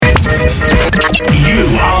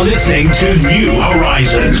listening to New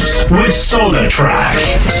Horizons with SolarTrak.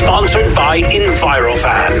 Sponsored by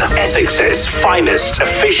Envirovan, Essex's finest,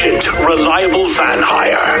 efficient, reliable van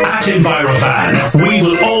hire. At Envirovan, we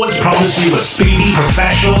will always promise you a speedy,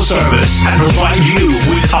 professional service and provide you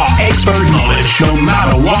with our expert knowledge no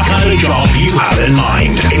matter what kind of job you have in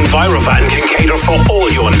mind. Envirovan can cater for all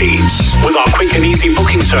your needs. With our quick and easy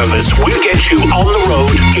booking service, we'll get you on the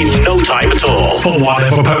road in no time at all. For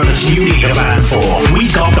whatever purpose you need a van for,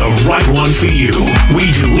 we've got the right one for you.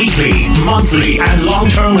 We do weekly, monthly, and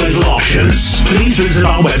long-term rental options. Please visit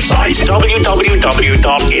our website,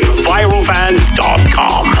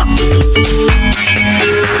 www.envirovan.com.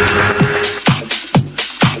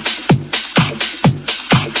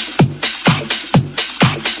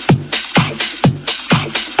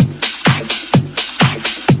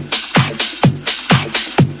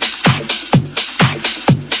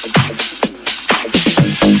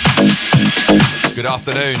 Good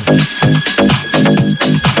afternoon.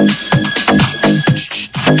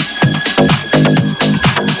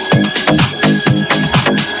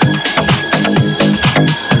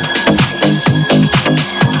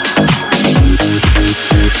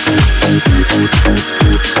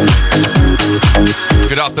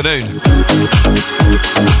 Good afternoon.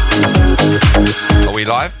 Are we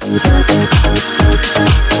live?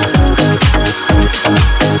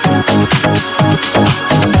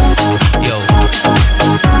 Yo.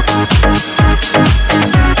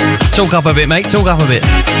 Talk up a bit, mate. Talk up a bit.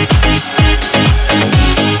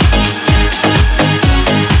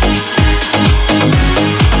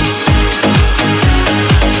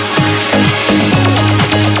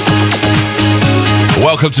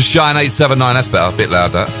 Welcome to Shine 879. That's better. A bit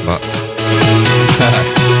louder, but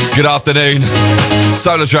good afternoon.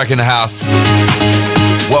 SolarTrak in the house.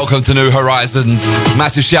 Welcome to New Horizons.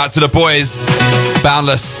 Massive shout to the boys.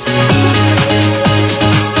 Boundless.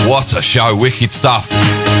 What a show. Wicked stuff.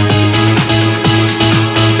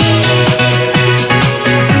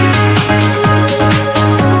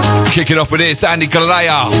 Kicking off with this, Andy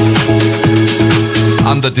Galea.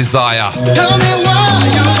 Under Desire. Tell me why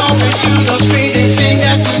you always do those crazy things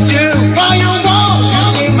that you do. Why you want to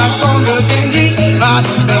see my stronger than the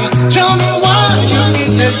other. Tell me why you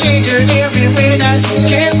need the danger every way that you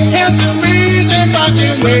can. There's a reason I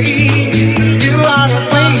can wait. You are a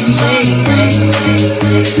crazy.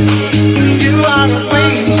 You are a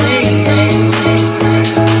crazy.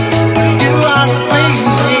 You are a crazy.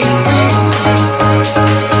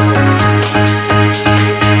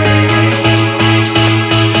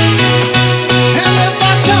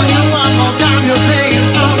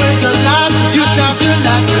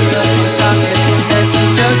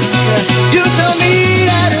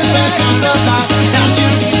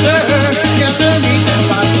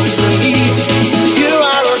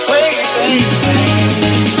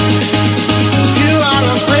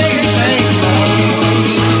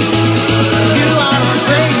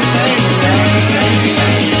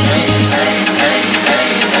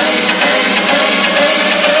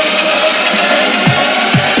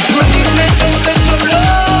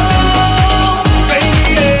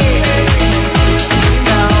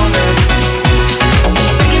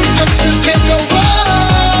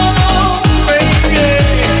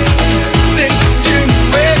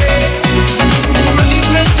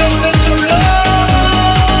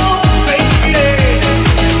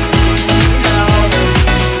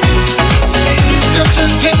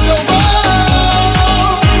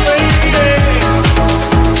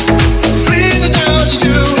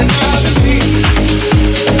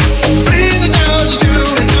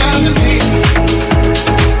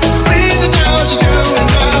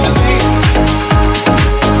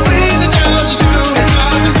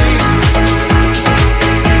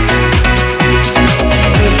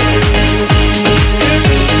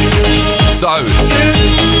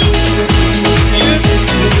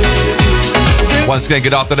 Once again,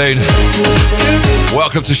 good afternoon.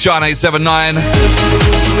 Welcome to Shine 879.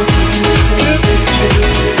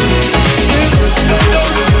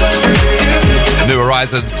 New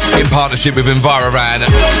Horizons in partnership with Envirovan.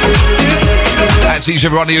 That's each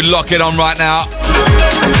everyone of you locking on right now.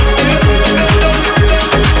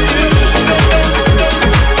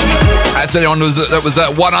 That's anyone that was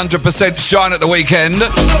at 100% Shine at the weekend.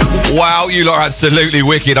 Wow, you lot are absolutely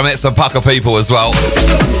wicked. I met some pucker people as well.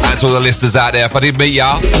 That's all the listeners out there. If I did meet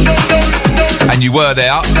ya and you were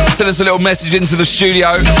there, send us a little message into the studio.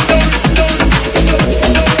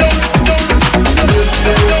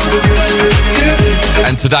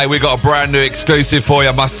 And today we got a brand new exclusive for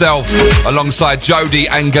you. Myself, alongside Jody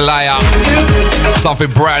and Galea.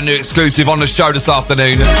 Something brand new exclusive on the show this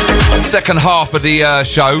afternoon. Second half of the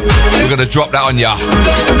show, we're going to drop that on ya.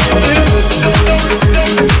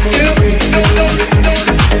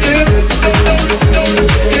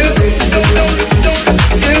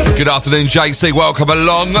 Good afternoon, JC. Welcome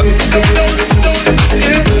along.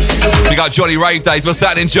 We got Johnny Rave Days. What's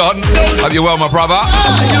happening, John? Hope you're well, my brother.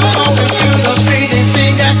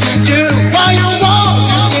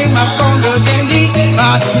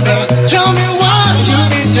 Tell me why you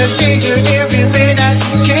get the danger every way that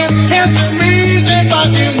you can. It's the reason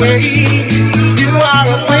fucking way. You are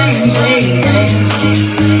a crazy.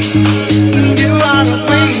 You are a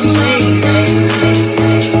crazy.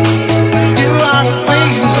 You are a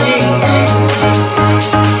crazy.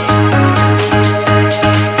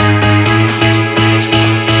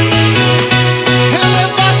 And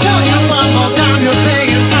if I tell you one more time, you're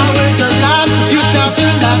saying always a lie. You stop to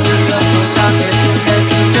lie.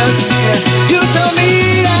 You tell me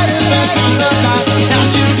that it's the kind of life that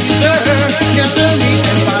you deserve. You tell me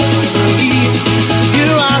if I believe you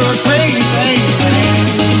are a crazy.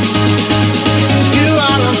 You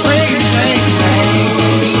are a crazy.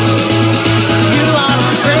 You are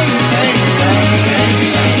a crazy.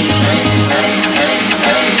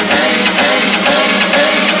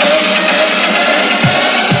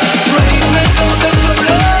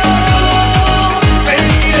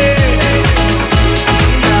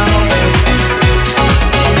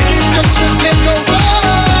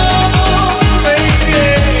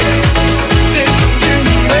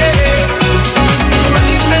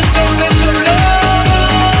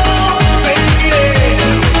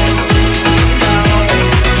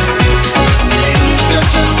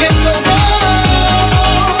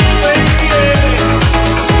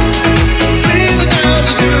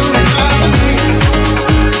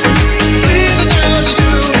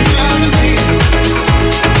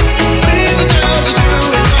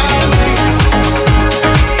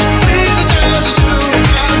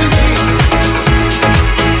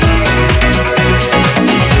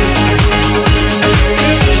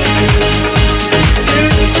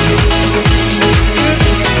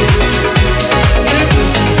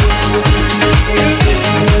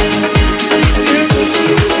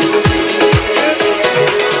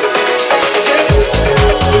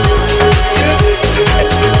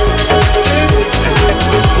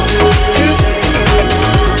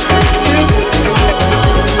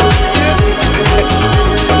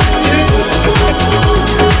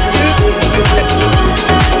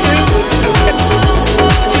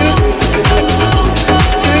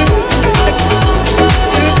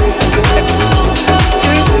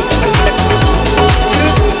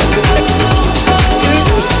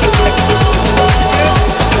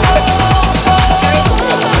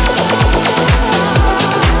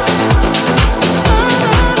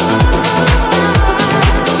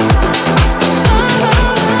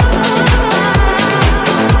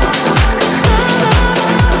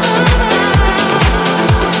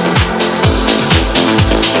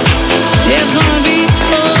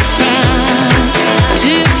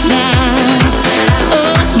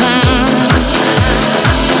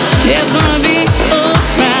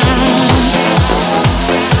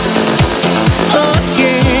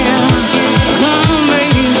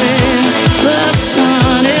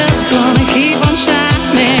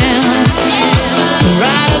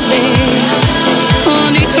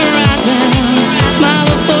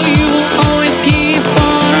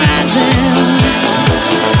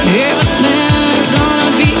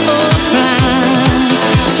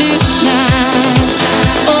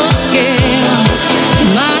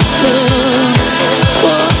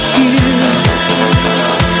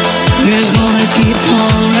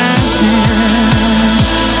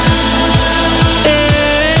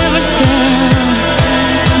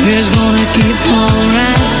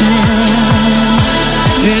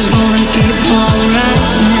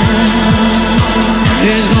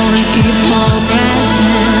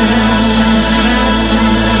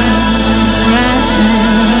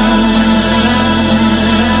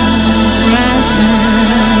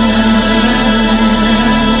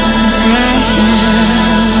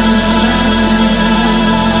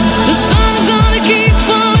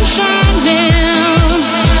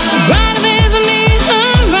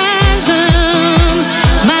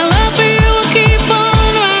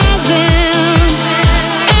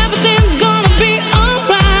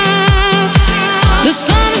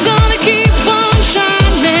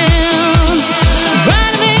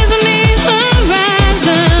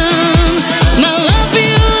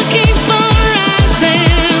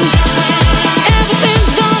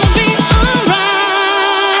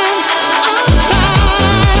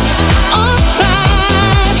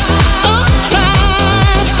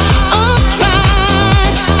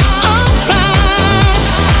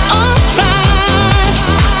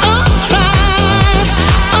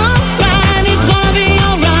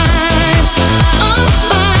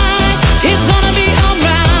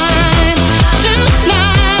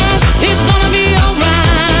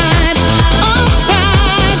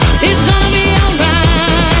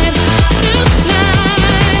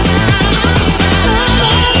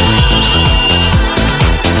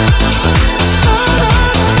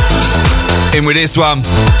 In with this one.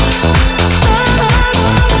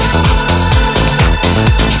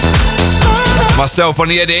 Myself on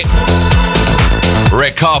the edit.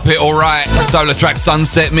 Red carpet, alright. SolarTrak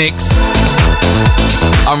Sunset mix.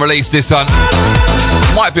 Unreleased this one.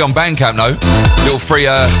 Might be on Bandcamp though. Little free,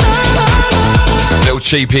 little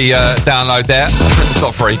cheapy download there. It's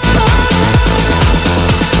not free.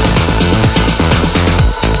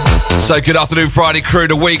 So good afternoon, Friday crew.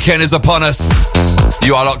 The weekend is upon us.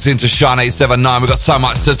 You are locked into Shine 879. We've got so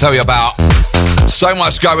much to tell you about. So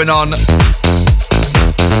much going on.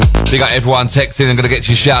 We got everyone texting. I'm going to get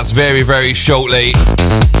your shouts very, very shortly.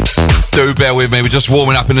 Do bear with me. We're just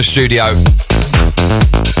warming up in the studio.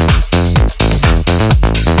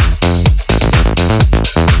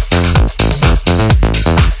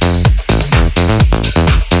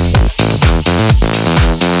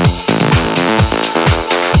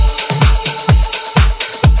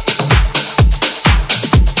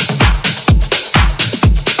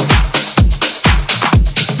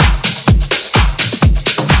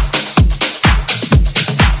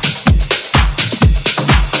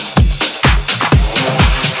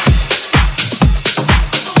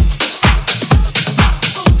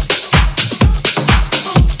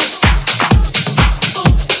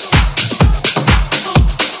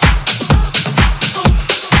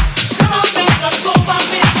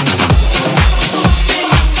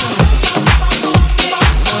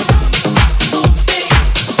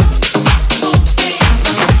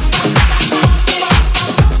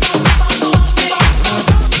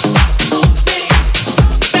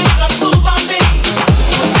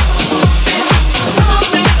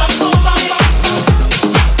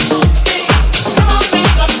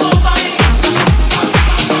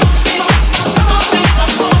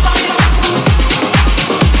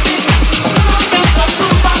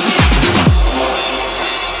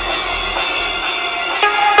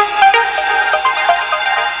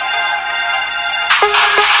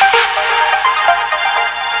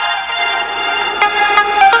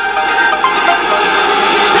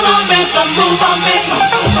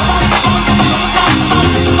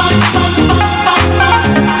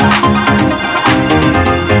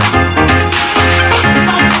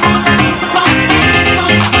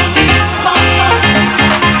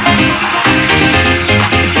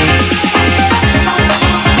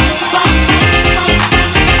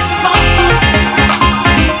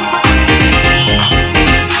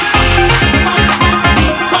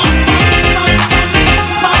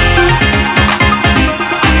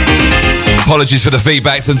 Apologies for the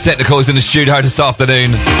feedbacks and technicals in the studio this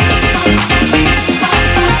afternoon.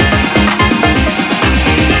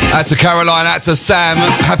 Out to Caroline, out to Sam.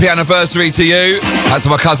 Happy anniversary to you. Out to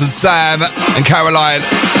my cousin Sam and Caroline.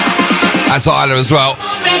 Out to Isla as well.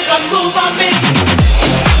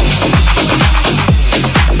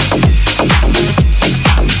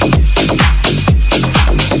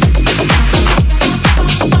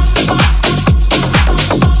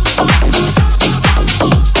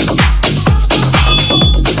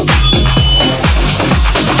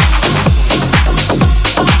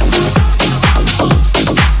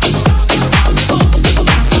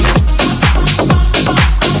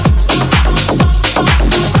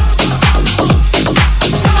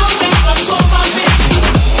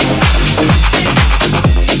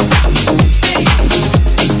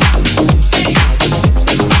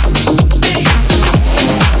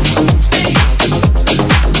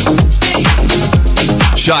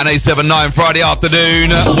 Shine 879 Friday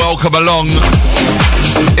afternoon. Welcome along.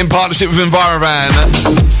 In partnership with Envirovan.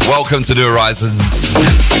 Welcome to New Horizons.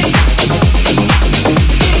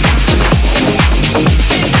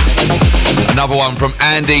 Another one from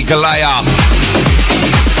Andy Galea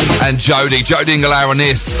and Jody. Jody and Galea on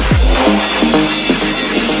this.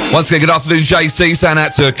 Once again, good afternoon, JC. Saying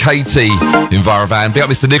out to Katie, Envirovan. Big up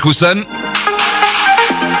Mr. Nicholson.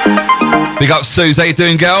 Big up Suze. How you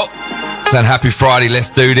doing, girl? Saying happy Friday, let's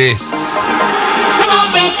do this.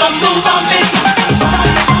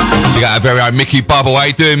 We got our very own Mickey Bubble. How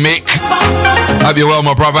you doing, Mick? Hope you're well,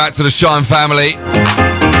 my brother. Out to the Shine family.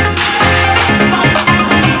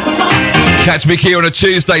 Catch Mickey here on a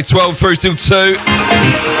Tuesday, 12 through till 2.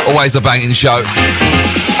 Always a banging show.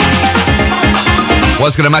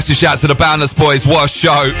 Once again, a massive shout out to the Boundless Boys. What a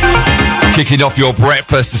show. Kicking off your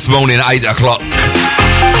breakfast this morning at 8 o'clock.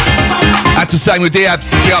 Had to sing with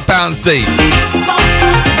Diabs. We got Bouncy.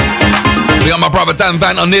 We got my brother Dan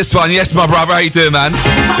Vant on this one. Yes, my brother. How you doing, man?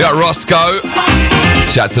 We got Roscoe.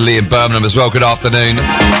 Shout out to Lee in Birmingham as well. Good afternoon.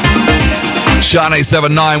 Shine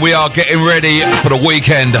 879. We are getting ready for the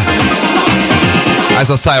weekend. As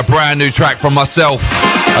I say, a brand new track from myself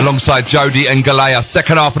alongside Jody and Galea.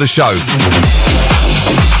 Second half of the show.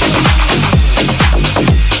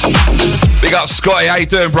 Big up, Scotty. How you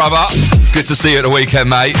doing, brother? Good to see you at the weekend,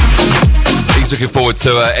 mate. He's looking forward to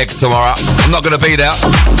Egg tomorrow. I'm not going to be there,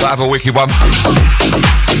 but have a wicked one.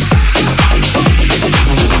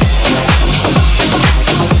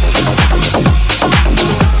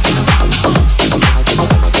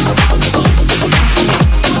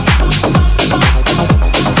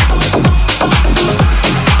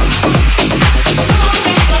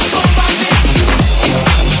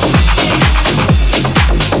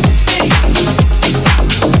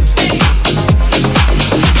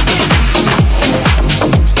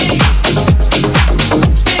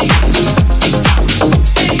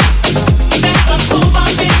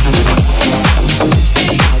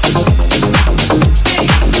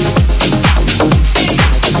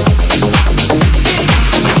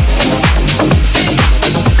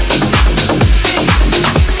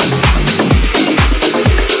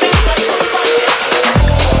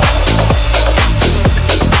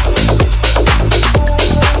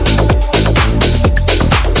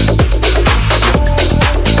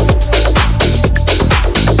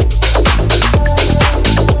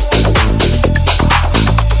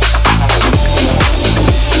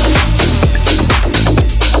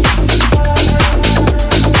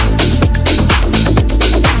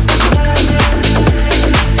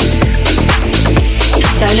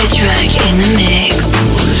 SolarTrak in the mix.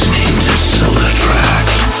 Listening to SolarTrak.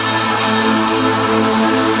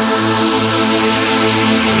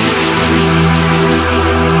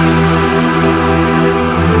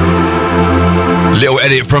 Little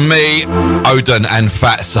edit from me, Odin and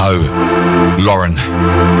Fatso, Lauren.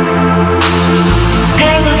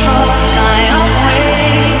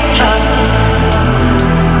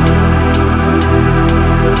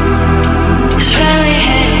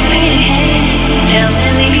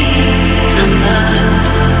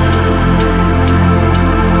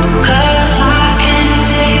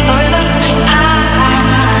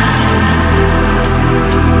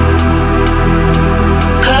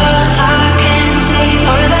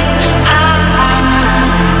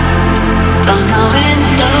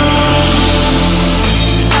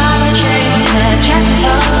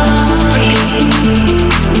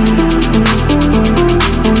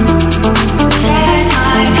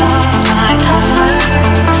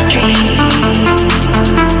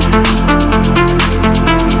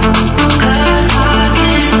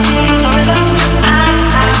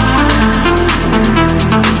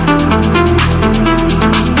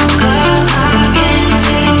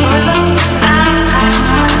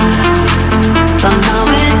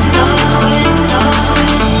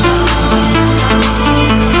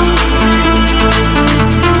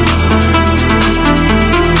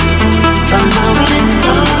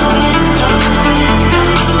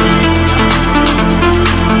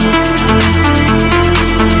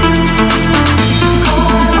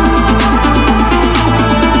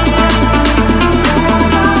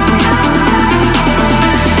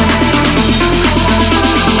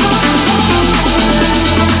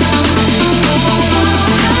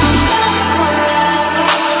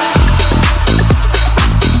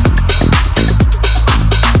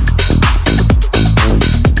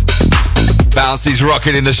 Bouncy's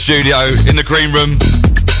rocking in the studio, in the green room.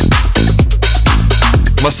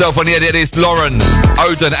 Myself on the edit is Lauren,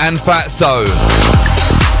 Odin and Fatso.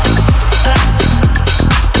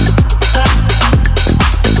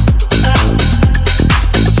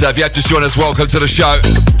 So if you have just joined us, welcome to the show.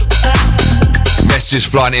 Messages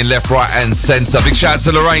flying in left, right and centre. Big shout out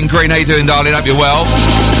to Lorraine Green. How you doing, darling? Hope you're well.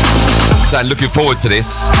 So looking forward to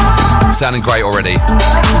this. Sounding great already.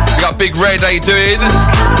 We got Big Red. How you doing?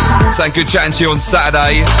 Saying good chatting to you on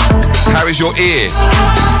Saturday. How is your ear?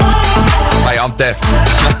 Mate, I'm deaf.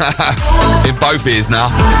 In both ears now.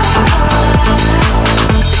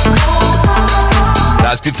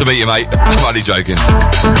 That's good to meet you, mate. I'm only joking.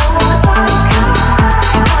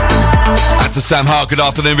 Out to Sam Hart, good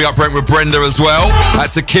afternoon. We got Brentwood Brenda as well.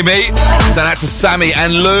 Out to Kimmy. Then out to Sammy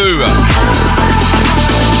and Lou.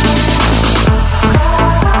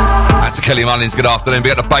 Out to Kelly Mullins, good afternoon. We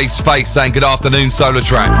got the Bass Face saying good afternoon,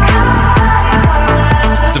 SolarTrak.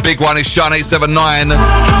 It's the big one, it's Shine 879.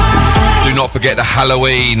 Do not forget the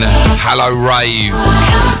Halloween Hallow Rave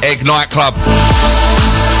Egg Nightclub.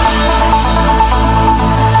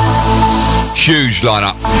 Huge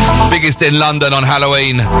lineup. Biggest in London on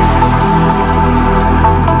Halloween.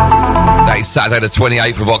 That is Saturday the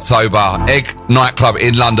 28th of October. Egg Nightclub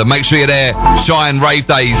in London. Make sure you're there. Shine Rave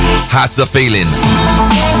Days. How's the feeling?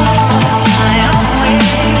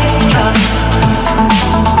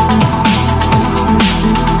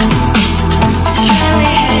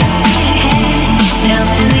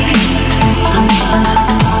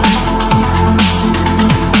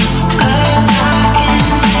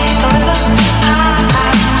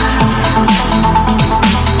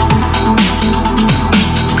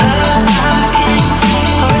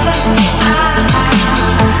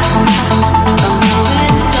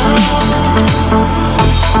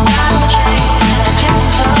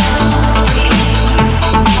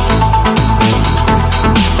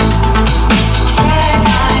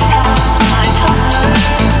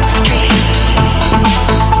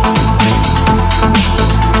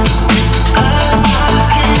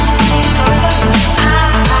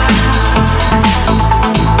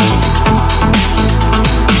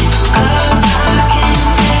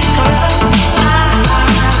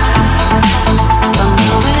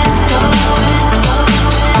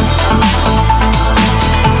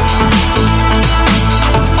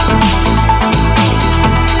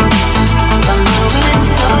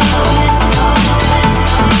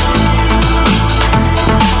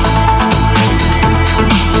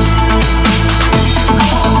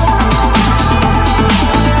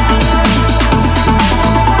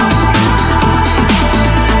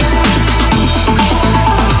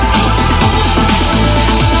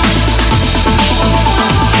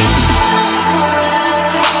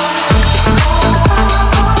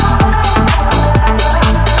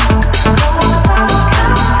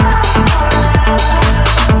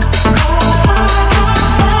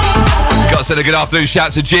 good afternoon.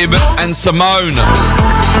 Shout to Jim and Simone.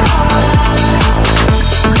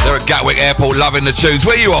 They're at Gatwick Airport loving the tunes.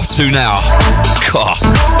 Where are you off to now? God.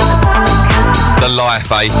 The life,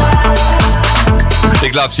 eh?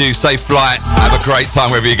 Big love to you. Safe flight. Have a great time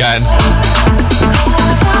wherever you can.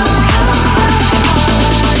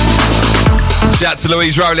 Shout to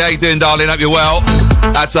Louise Rowley. How you doing, darling? Hope you're well.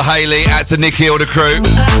 Out to Hayley. Out to Nikki, all the crew.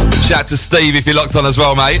 Shout to Steve if you're locked on as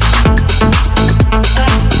well, mate.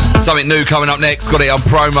 Something new coming up next. Got it on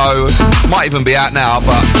promo. Might even be out now,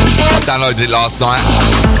 but I downloaded it last night.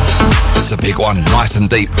 It's a big one. Nice and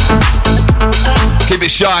deep. Keep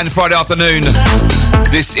it shine Friday afternoon.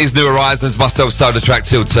 This is New Horizons. Myself, SolarTrak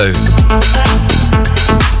till 2.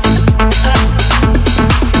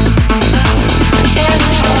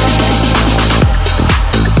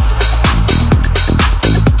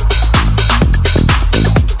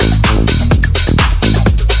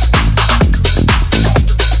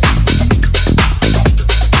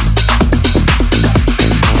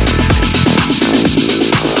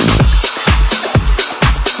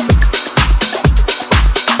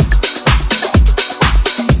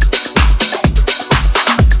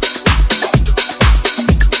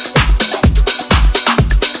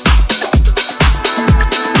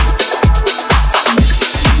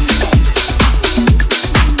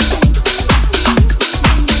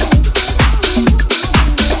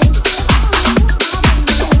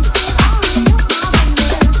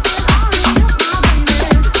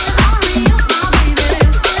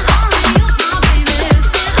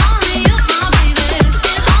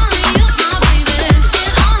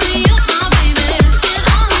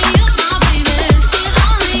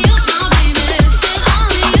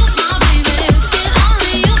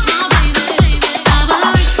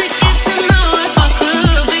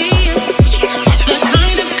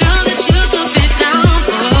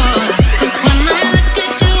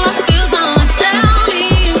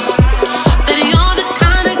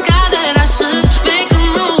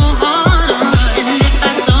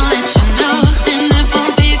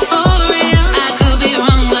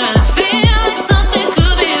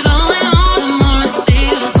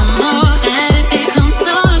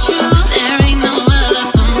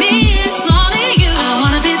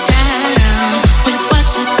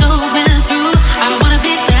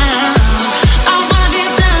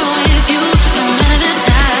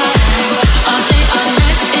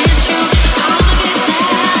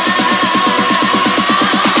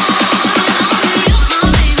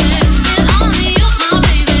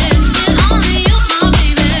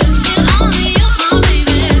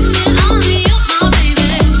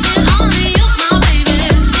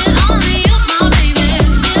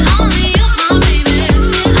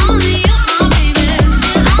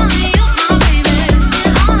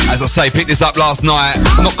 Say, picked this up last night.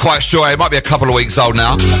 Not quite sure. It might be a couple of weeks old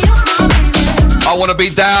now. I Want to Be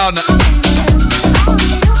Down.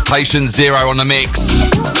 Patient Zero on the mix.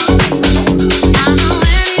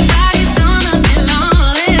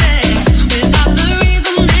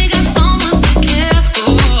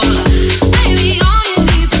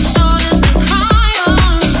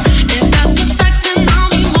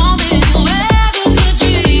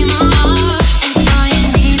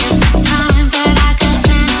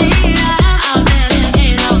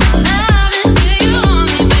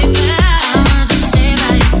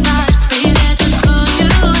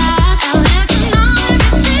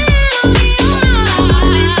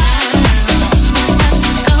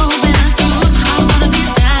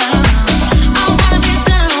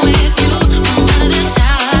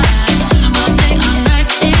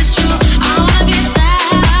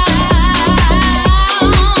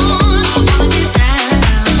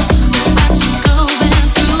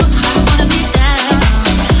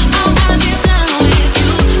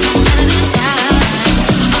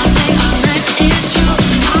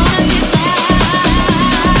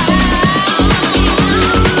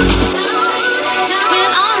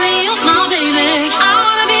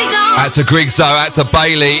 Out to Grigso, out to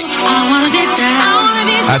Bailey.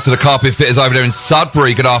 Out to the carpet fitters over there in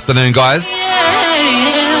Sudbury. Good afternoon, guys. I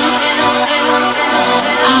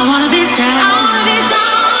wanna be down.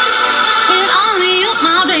 With only you,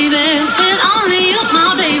 my baby. With only you,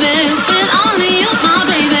 my baby. With only you, my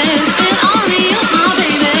baby. With only you, my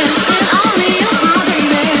baby. With only you, my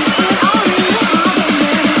baby.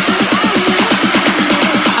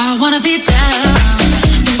 I wanna be down.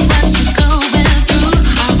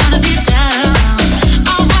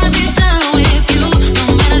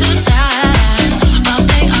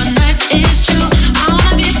 I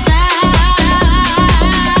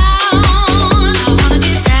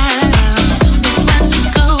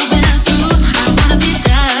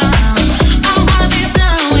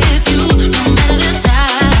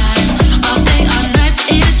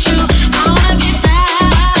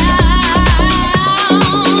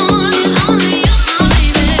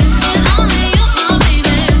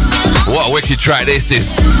track this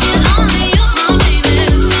is.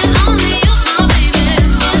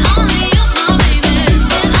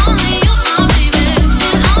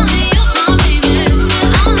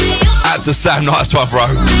 Out to Sam, nice one, bro.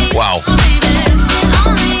 Wow.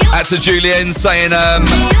 Out to Julian saying, I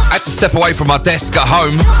had to step away from my desk at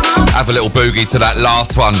home. Have a little boogie to that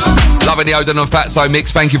last one. Loving the Odin and Fatso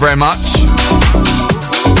mix, thank you very much.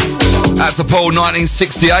 Out to Paul,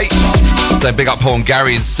 1968. Then big up Paul and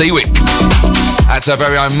Gary in Seawick. Out to our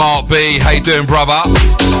very own Mark B. How you doing, brother?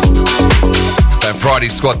 Then Friday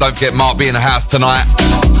squad, don't forget Mark B in the house tonight.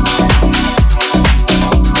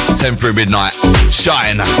 10 through midnight.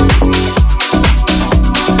 Shine.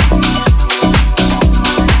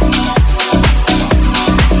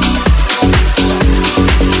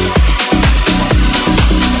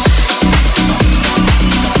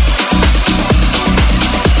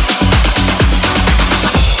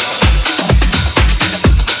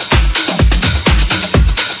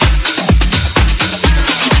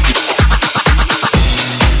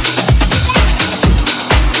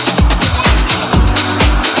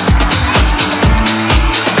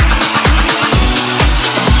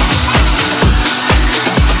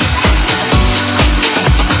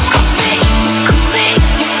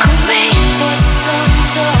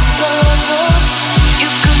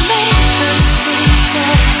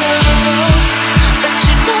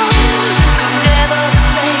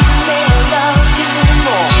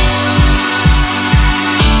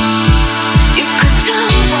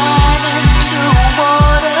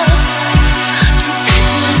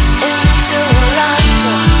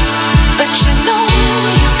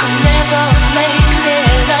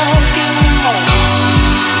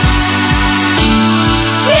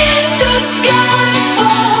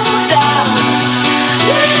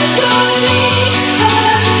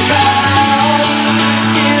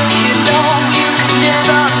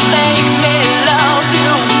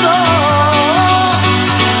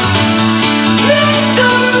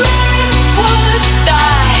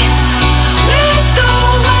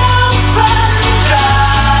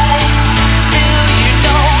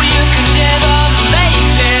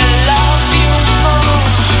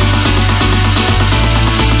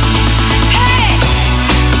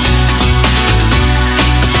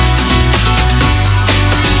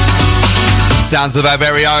 Sounds of our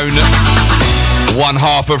very own one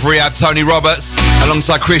half of Rehab, Tony Roberts,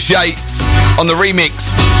 alongside Chris Yates on the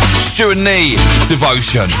remix. Stu and Nee,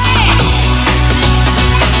 Devotion.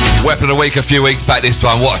 Weapon of the Week a few weeks back, this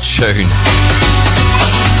one. What a tune.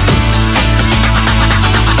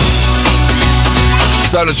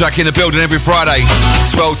 SolarTrak in the building every Friday,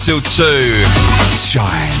 12 till 2.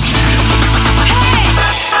 Shine.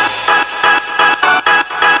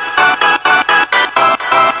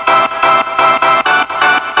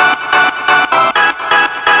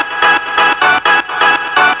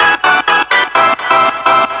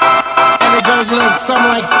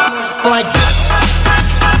 Like this.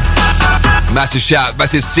 Massive shout,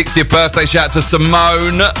 massive 60th birthday shout to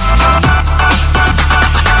Simone.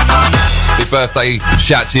 Happy birthday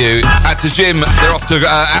shout to you. Out to Jim, they're off to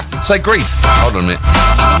say Greece. Hold on a minute.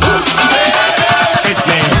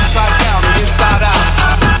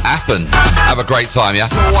 Athens. Have a great time, yeah?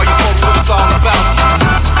 Let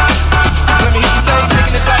me hear you say,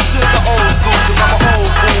 taking it back to the old school, 'cause I'm an old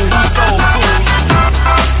fool who's so cool.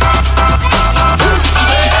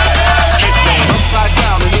 Upside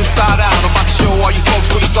down and inside out, I'm about to show all you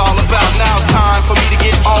folks what it's all about. Now it's time for me to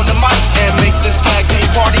get on the mic and make this tag team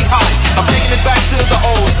party hot. I'm taking it back to the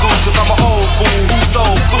old school, 'cause I'm an old fool who's so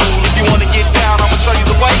cool. If you wanna get down, I'ma show you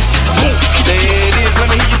the way. There it is, let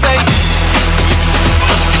me hear you say.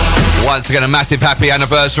 Once again, a massive happy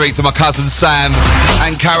anniversary to my cousin Sam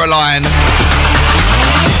and Caroline.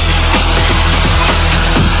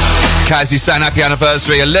 Cassie San, happy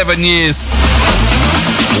anniversary, 11 years.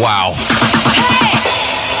 Wow.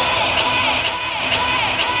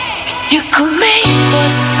 You could make the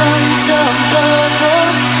sun turn purple.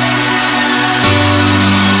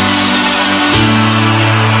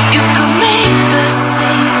 You could make the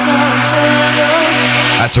sea turn turtle.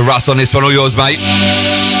 That's a Russ on this one, all yours, mate.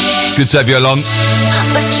 Good to have you along.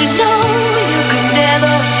 But you know you could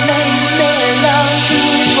never make me love you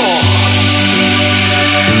more.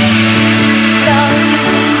 Love you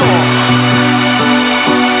more.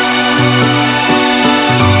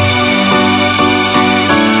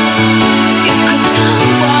 You could turn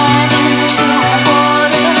wine into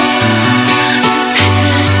water, turn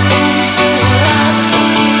sadness into laughter.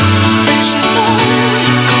 But you know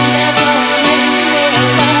you could never make me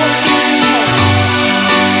love you more.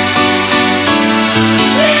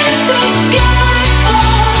 Let the sky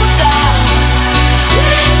fall down.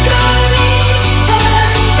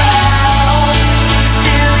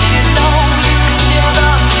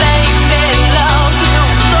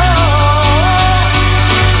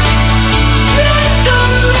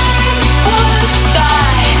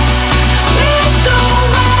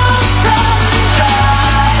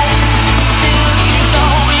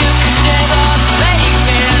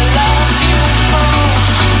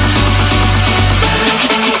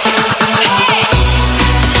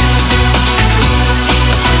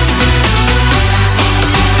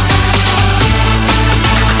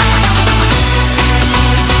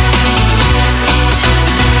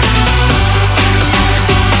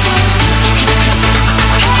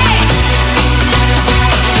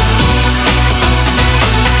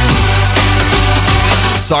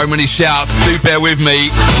 So many shouts. Do bear with me.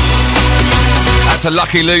 That's a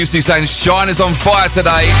Lucky Lucy saying Shine is on fire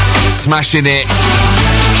today. Smashing it.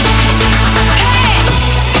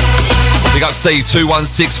 Big up Steve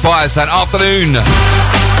 2165 saying afternoon.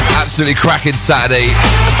 Absolutely cracking Saturday.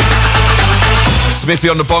 Smithy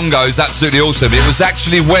on the bongos, absolutely awesome. It was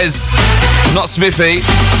actually Wes, not Smithy.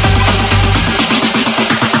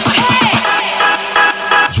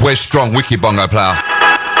 It's Wes Strong, wicked bongo player.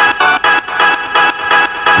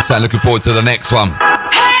 So looking forward to the next one.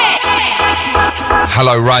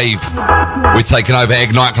 Hello Rave. We're taking over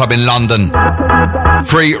Egg Nightclub in London.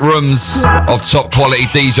 3 rooms of top quality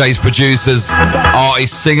DJs, producers,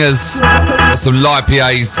 artists, singers. Got some live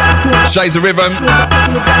PAs. Shades of Rhythm.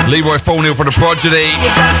 Leroy Thornhill for the Prodigy.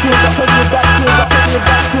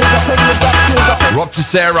 Rob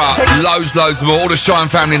Tessera. Loads more. All the Shine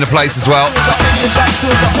family in the place as well.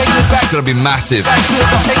 It's going to be massive.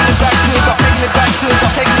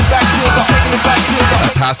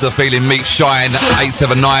 That's House of the Feeling meets Shine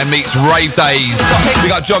 879 meets Rave Days. We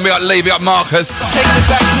got John, we got Lee, we got Marcus.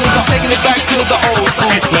 Taking it back to the old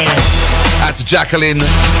school. Out to Jacqueline.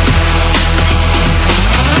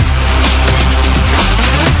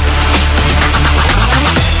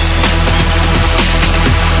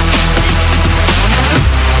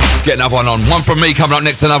 Let's get another one on. One from me coming up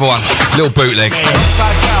next, another one. Little bootleg.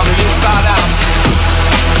 Inside down and inside out.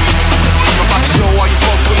 I'm about to show all you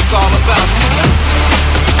folks what it's all about.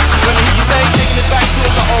 Let me hear you say, taking it back to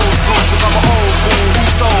the old school, cause I'm an old fool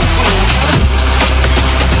who's so cool.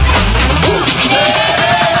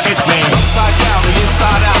 Upside down and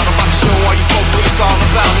inside out. I'm about to show all you folks what it's all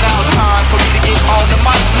about. Now it's time for me to get on the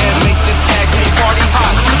mic and make this tag team party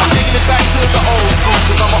hot. I'm taking it back to the old school,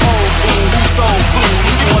 cause I'm an old fool who's so cool.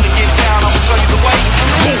 If you wanna get down, I'ma show you the way.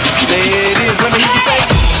 There it is, let me hear you say.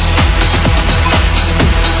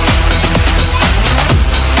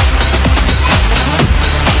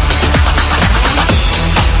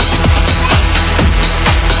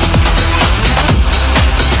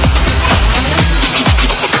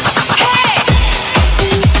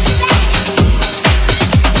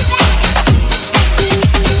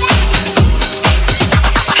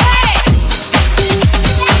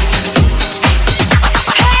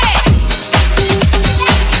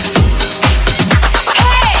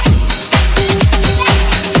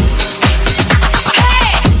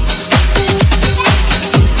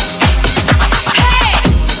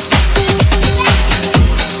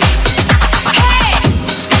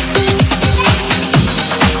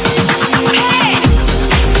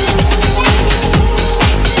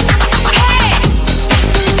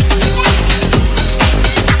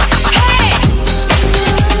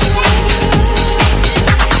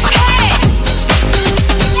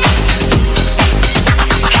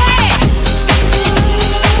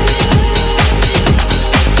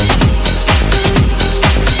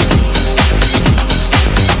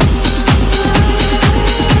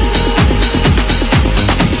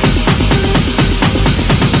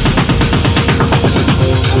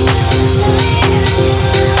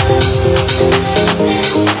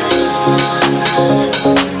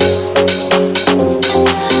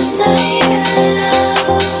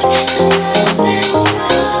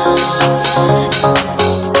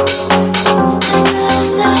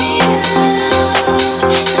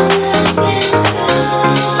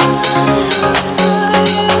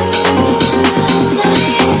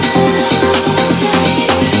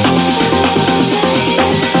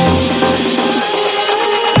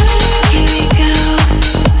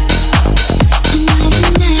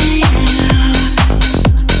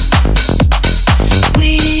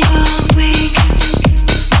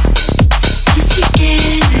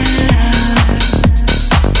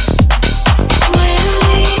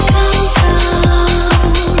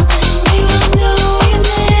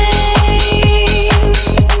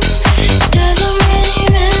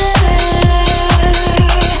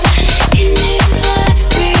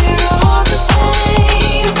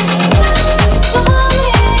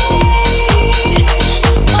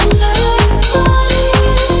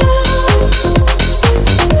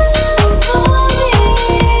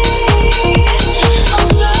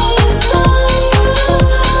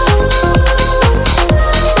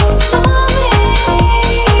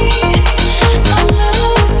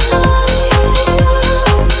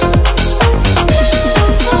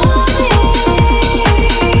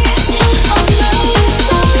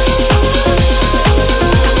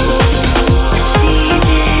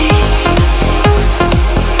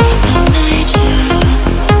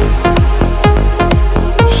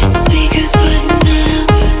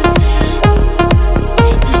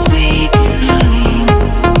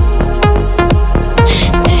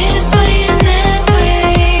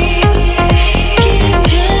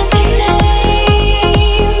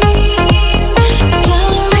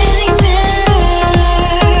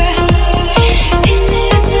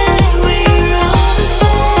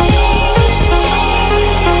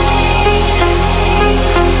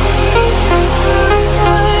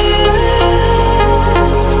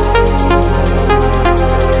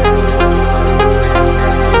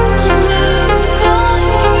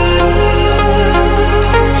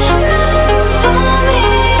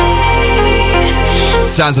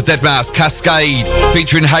 Sounds of Deadmau5, Cascade,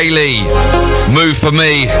 featuring Hayley. Move for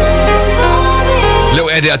Me. Little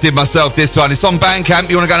edit I did myself, this one. It's on Bandcamp.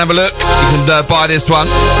 You want to go and have a look? You can buy this one.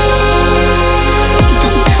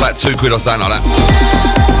 About £2 or something like that.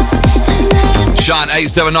 Shine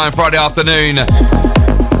 879 Friday afternoon.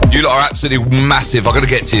 You lot are absolutely massive. I'm going to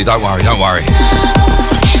get to you. Don't worry, don't worry.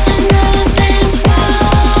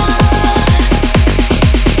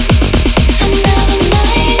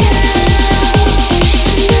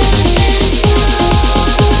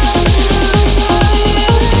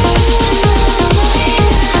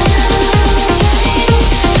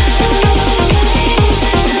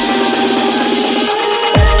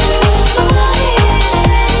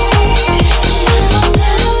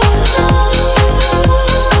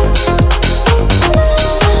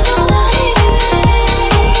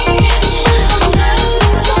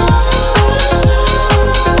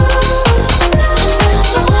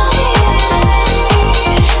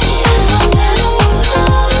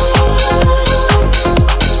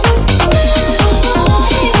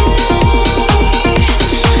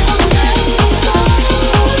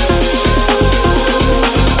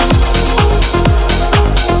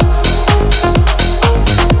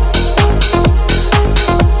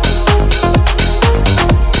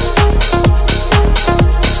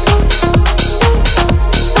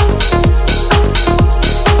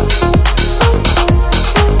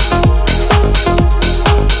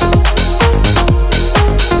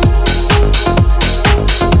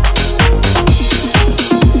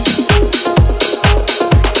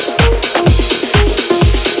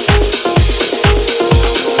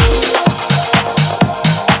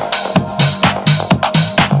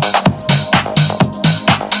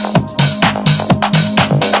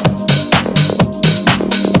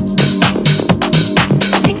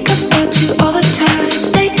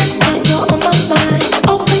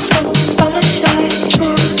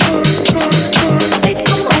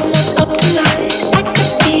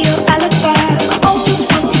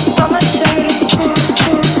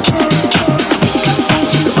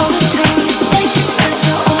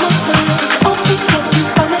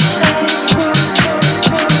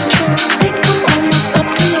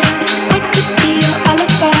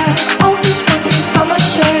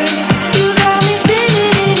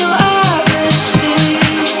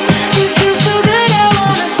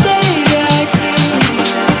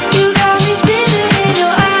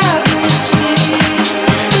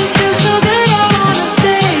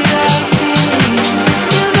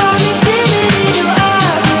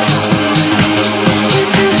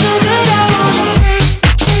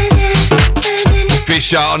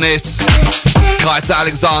 On this, Kaiser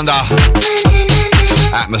Alexander,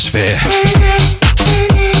 Atmosphere.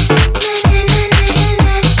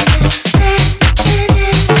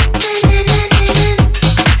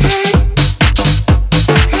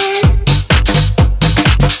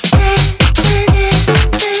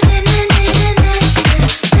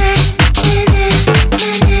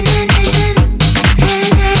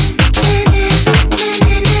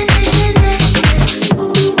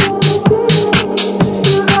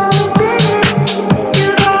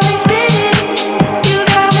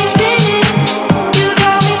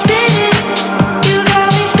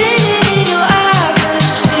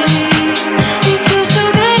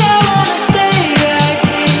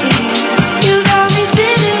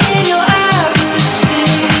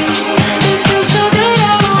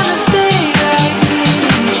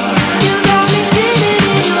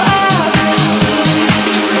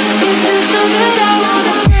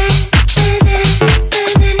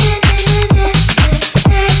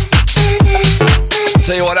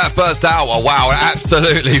 First hour, wow, it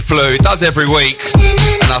absolutely flew. It does every week,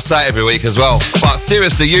 and I say it every week as well. But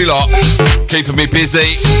seriously, you lot, keeping me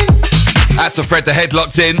busy. Had to Fred the Head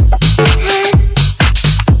locked in.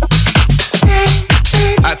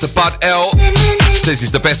 Had to Bud L. Says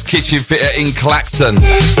he's the best kitchen fitter in Clacton,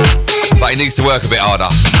 but he needs to work a bit harder.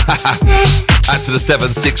 Had to the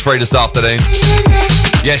 763 this afternoon.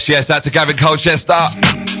 Yes, that's to Gavin Colchester.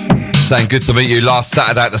 Saying good to meet you last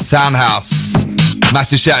Saturday at the Sound House.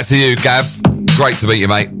 Massive shout out to you, Gav. Great to meet you,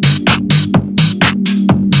 mate.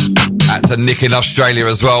 Out to Nick in Australia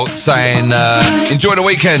as well, saying enjoy the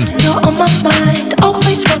weekend.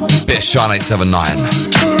 Bit of Shine 879.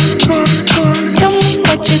 Tell me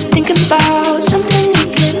what you're thinking about. Something you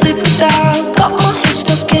can't live without. Got my head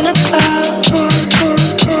stuck in a cloud.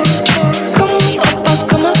 Come me up, I'll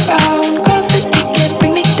come around. Gravity can't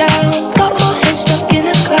bring me down. Got my head stuck in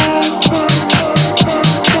a cloud.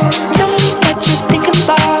 Tell me what you're thinking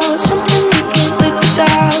about. Something you can't live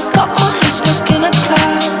without. Got my head stuck in a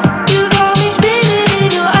cloud. You got me spinning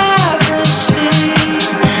in your atmosphere.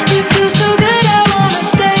 You feel so good, I wanna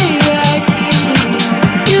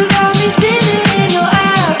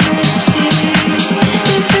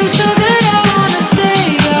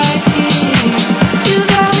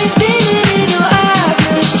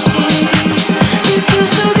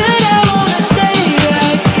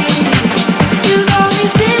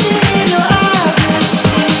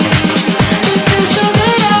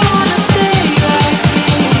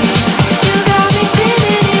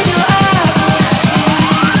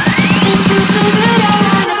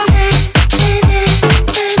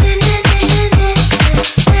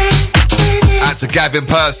Gavin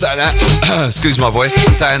Purse saying that. Excuse my voice.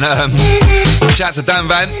 Saying, shout out to Dan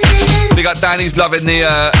Van. Big up Dan, he's loving the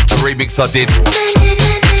remix I did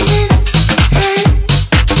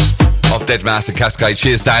of Dead Mouse and Cascade.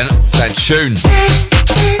 Cheers, Dan. Saying tune.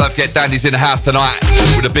 Don't forget, Dandy's in the house tonight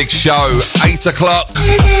with a big show. 8 o'clock.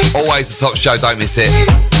 Always a top show, don't miss it.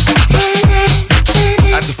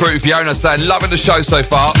 That's a Fruity Fiona saying, loving the show so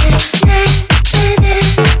far.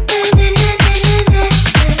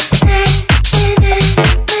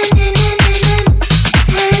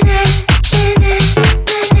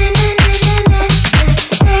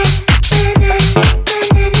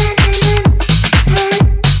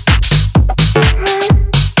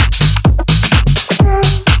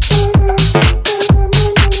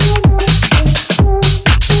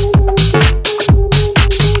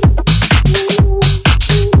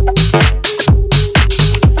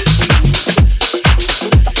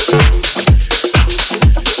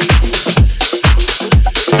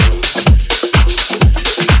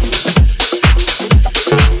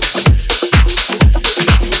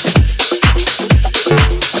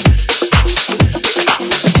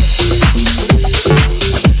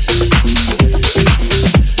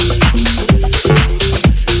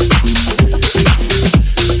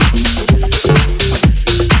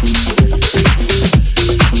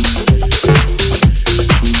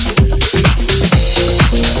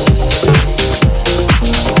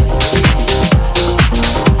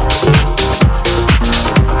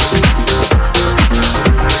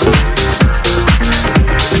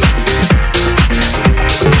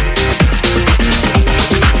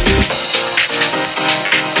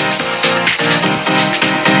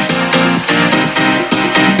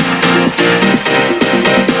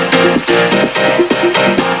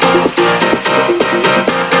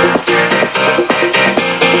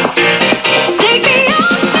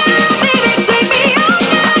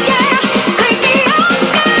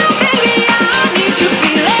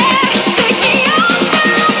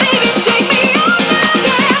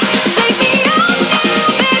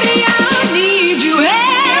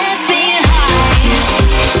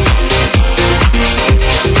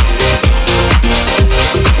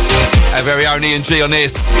 And G on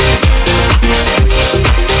this.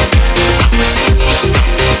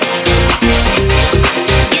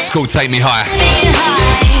 It's called Take Me High.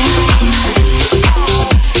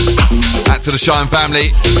 Back to the Shine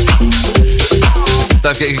family.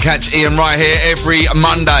 Don't forget you can catch Ian right here every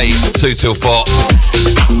Monday, 2 till 4.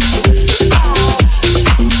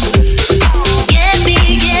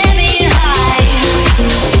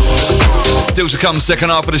 Still to come, second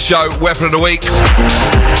half of the show, Weapon of the Week.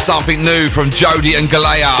 Something new from Jody and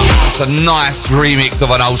Galea. It's a nice remix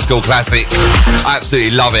of an old school classic. I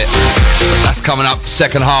absolutely love it. That's coming up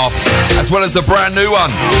second half, as well as a brand new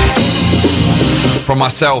one from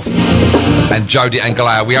myself and Jody and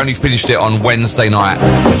Galea. We only finished it on Wednesday night.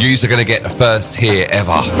 Yous are going to get the first here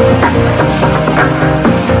ever.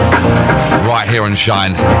 Right here on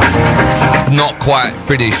Shine. It's not quite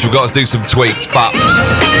finished. We've got to do some tweaks, but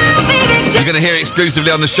you're going to hear it exclusively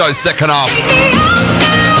on the show second half.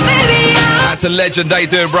 That's a legend they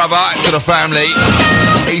doing, brother. To the family.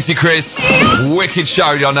 Easy Chris. Wicked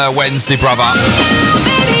show on Wednesday, brother.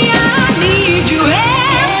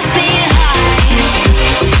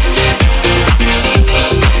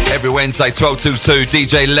 Every Wednesday, 12 to 2,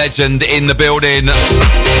 DJ Legend in the building.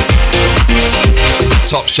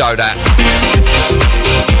 Top show, that.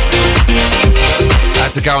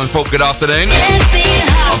 That's a going for. Good afternoon.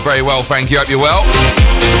 I'm very well, thank you. Hope you're well.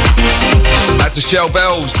 That's a Shell's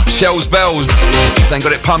Bells. Ain't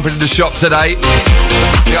got it pumping in the shop today.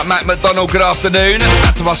 We got Matt McDonald, good afternoon.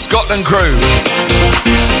 That's my Scotland crew.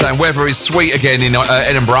 Saying weather is sweet again in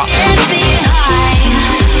Edinburgh.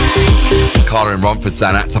 Carla in Romford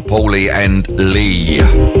saying that to Paulie and Lee.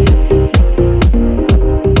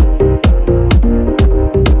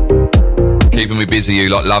 Keeping me busy, you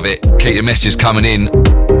lot, love it. Keep your messages coming in.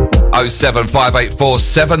 07584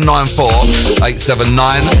 794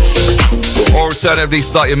 879. Or alternatively,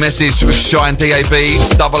 start your message with Shine DAB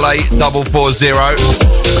 88440.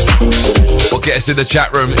 Or get us in the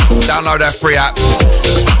chat room. Download our free app.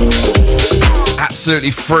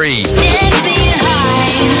 Absolutely free.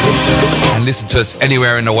 And listen to us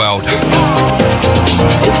anywhere in the world.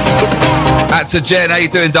 That's a Jen. How you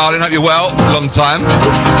doing, darling? Hope you're well. Long time.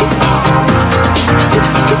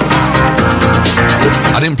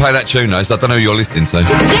 I didn't play that tune though, so I don't know who you're listening to.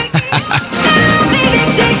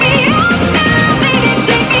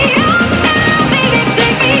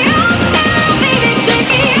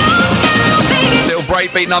 Little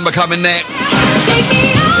breakbeat number coming next.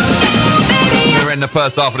 We're in the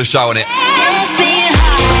first half of the show on it.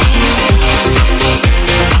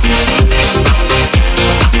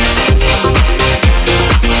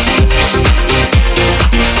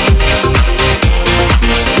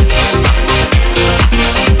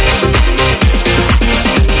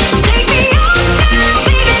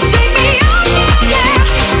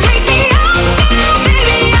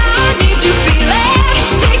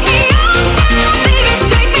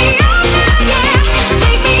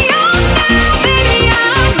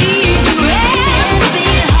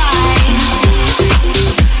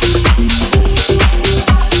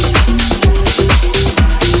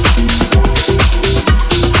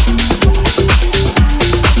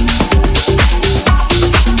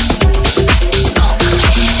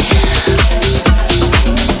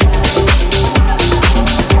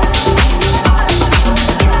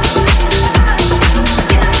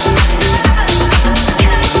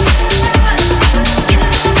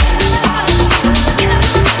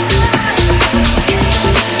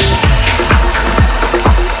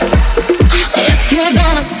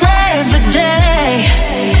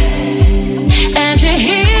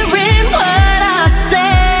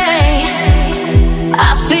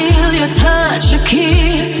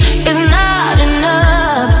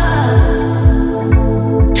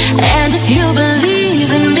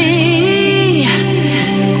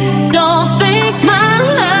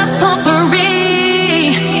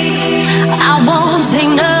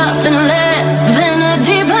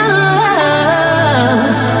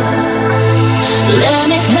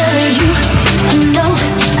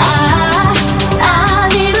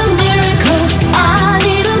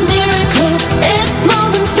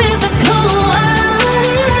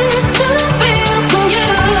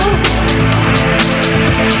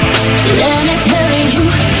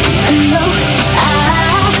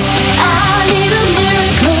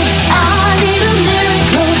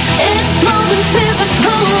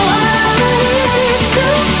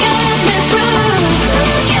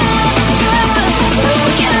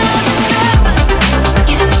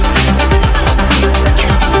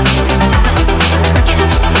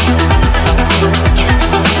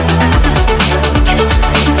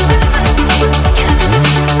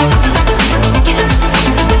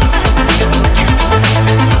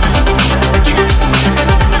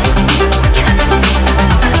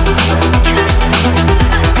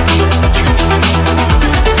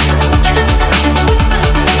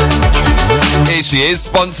 she is.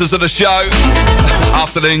 Sponsors of the show.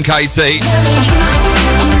 Afternoon, Katie.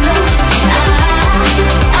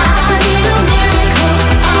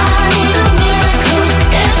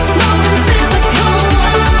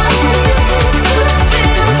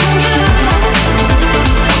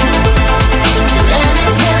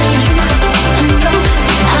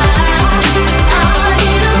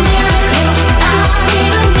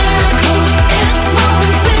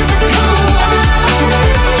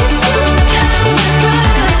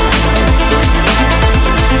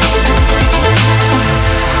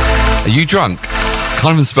 Are you drunk?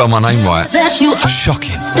 Can't even spell my name right. Shocking.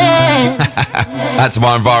 That's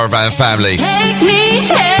my Envirovan family. Take me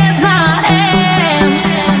as I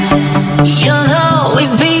am. You'll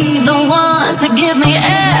always be the one to give me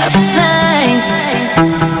everything.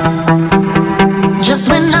 Just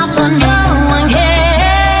when I thought no one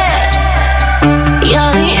cared,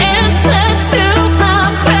 you're the answer to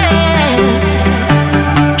my prayers.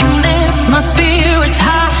 You lift my spirits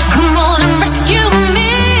high. Come on and rescue me.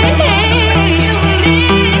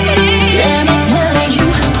 Let me tell you,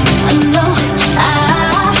 I know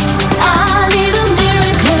I need a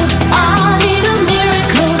miracle. I need a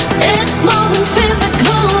miracle. It's more than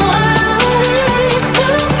physical. I need to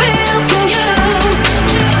feel from you.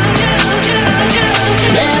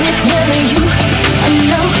 Let me tell you, I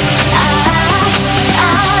know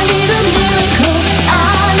I need a miracle.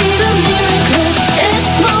 I need a miracle.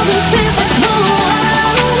 It's more than physical.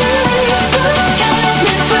 I need to get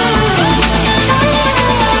me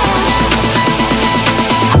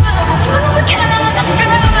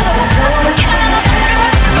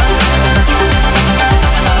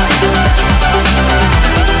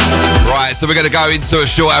Right, so we're going to go into a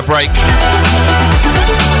shorter break.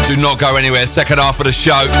 Do not go anywhere. Second half of the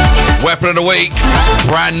show. Weapon of the week.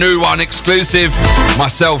 Brand new one, exclusive.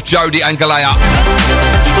 Myself, Jody and Galea.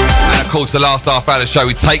 And of course, the last half hour of the show,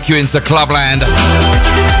 we take you into Clubland.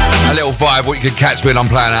 A little vibe, what you can catch me when I'm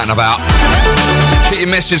playing out and about. Keep your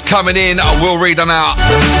messages coming in. I will read them out.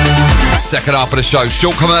 Second half of the show.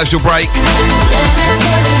 Short commercial break.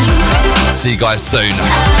 See you guys soon.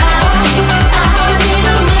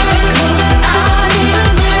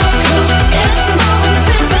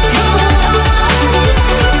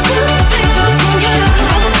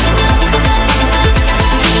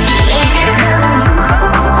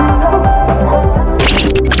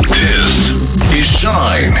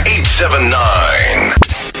 Shine 879.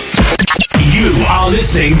 You are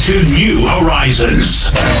listening to New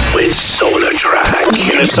Horizons with SolarTrak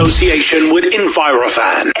in association with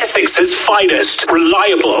Envirovan, Essex's finest,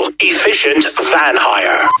 reliable, efficient van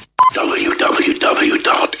hire.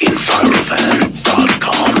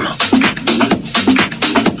 www.envirovan.com.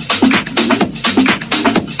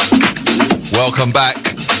 Welcome back.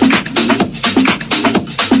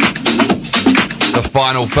 The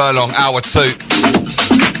final furlong, hour 2.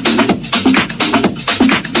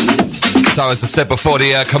 So as I said before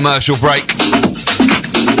the commercial break,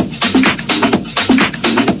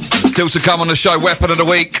 still to come on the show, Weapon of the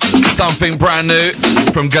Week, something brand new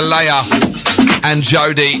from Galea and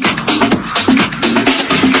Jody.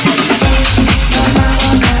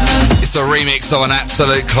 It's a remix of an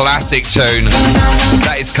absolute classic tune.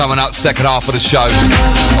 That is coming up second half of the show.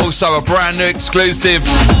 Also a brand new exclusive,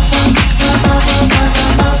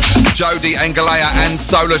 Jody and Galea and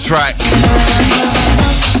SolarTrak.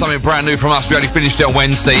 Something brand new from us. We only finished it on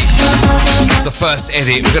Wednesday. The first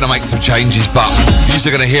edit. We're going to make some changes, but you're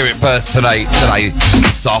going to hear it first today,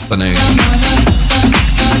 this afternoon.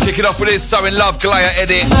 Kick it off with this So In Love Galea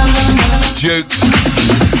edit. Duke.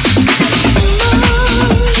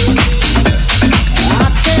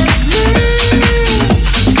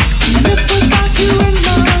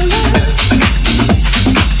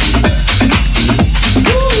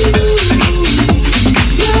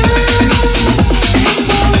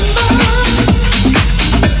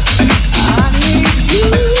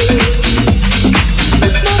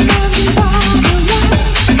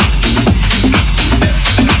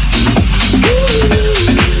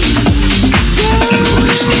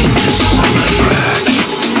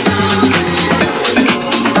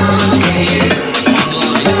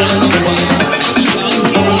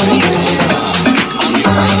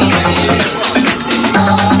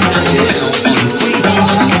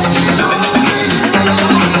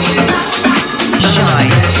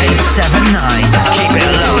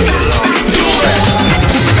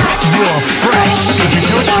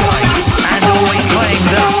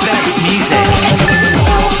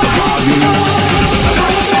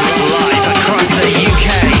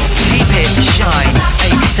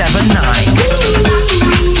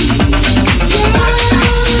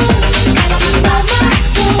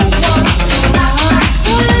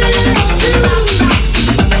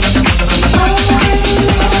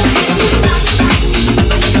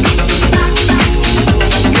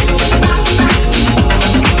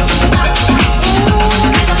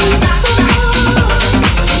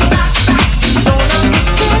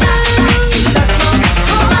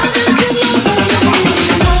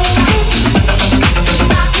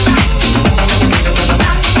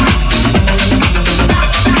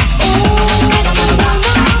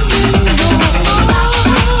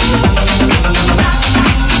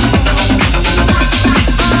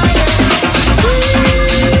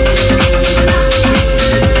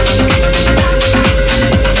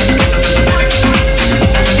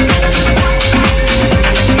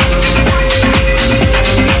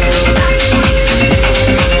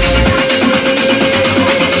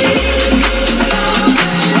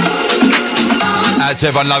 to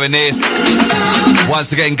everyone loving this.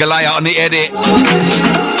 Once again, Galea on the edit.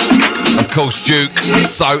 Of course, Duke,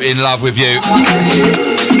 so in love with you.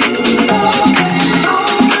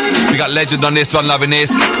 We got Legend on this one, loving this.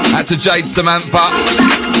 Out to Jade Samantha.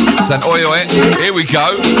 Saying oi oi. Here we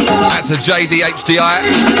go. Out to JDHDI.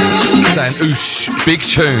 Saying oosh, big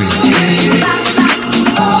tune.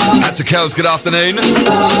 Out to Kels, good afternoon.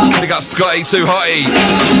 We got Scotty, too hotty.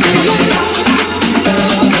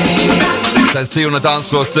 Saying see you on the dance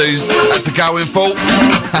floor, Suze. Out to Gowan Fault.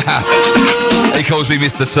 He calls me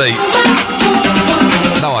Mr. T.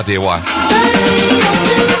 No idea why.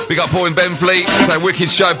 We got Paul in Benfleet. Saying wicked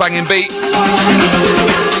show, banging beats.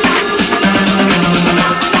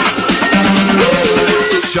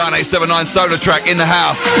 Shine 879 SolarTrak in the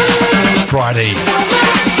house. Friday.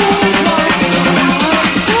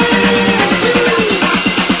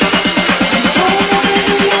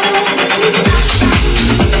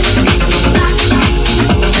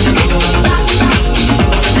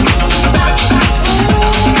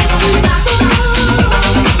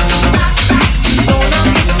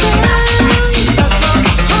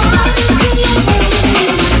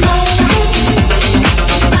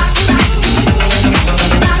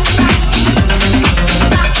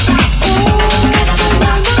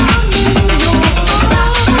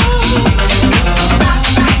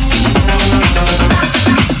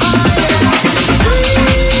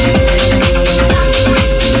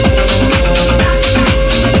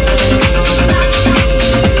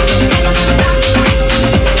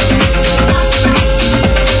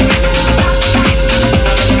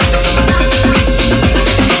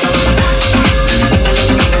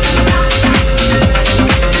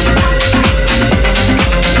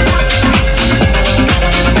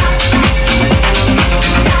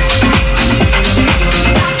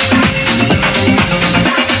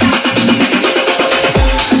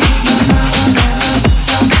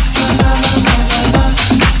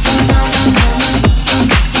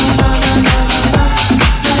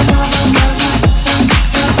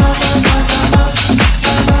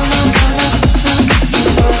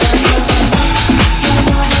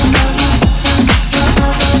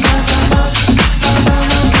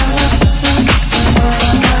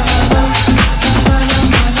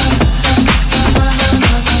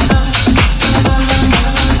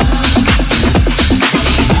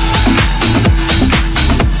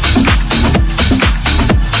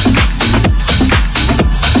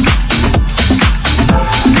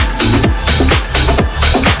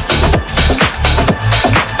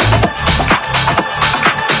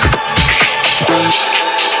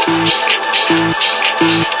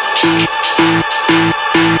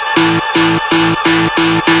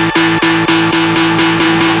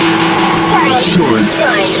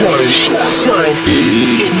 Shine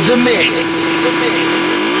in the mix.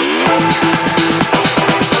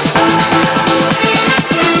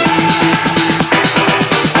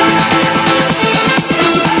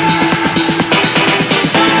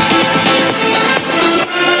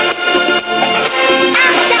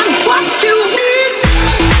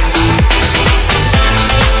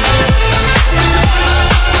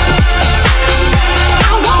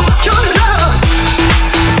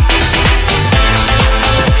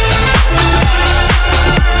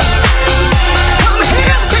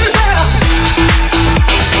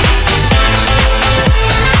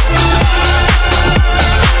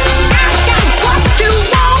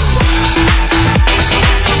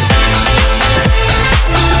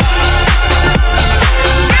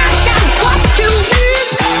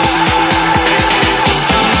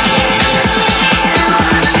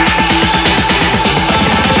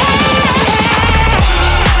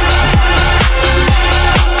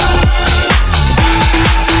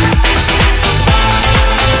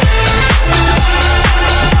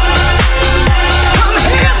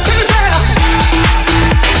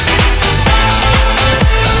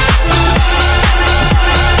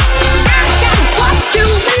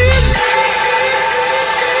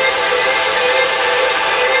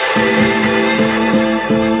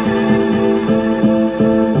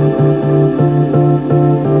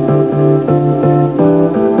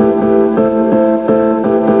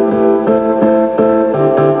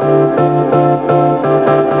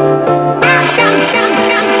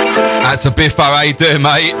 That's a Biffo, how you doing,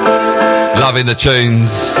 mate? Loving the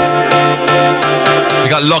tunes. We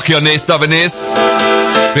got Lockie on this, loving this.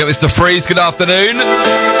 We got Mr. Freeze, good afternoon.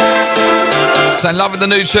 Saying loving the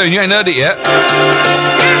new tune, you ain't heard it yet.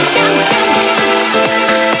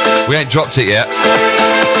 We ain't dropped it yet.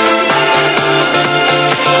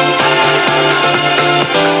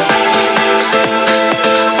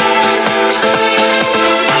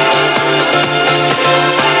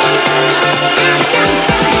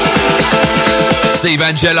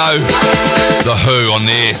 Angelo, The Who on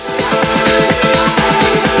this.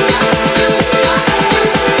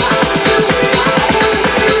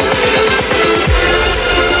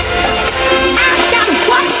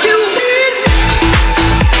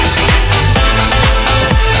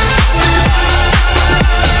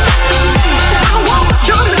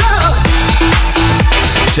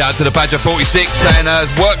 Shout out to the Badger 46 saying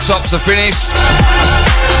workshops are finished,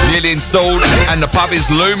 nearly installed, and the pub is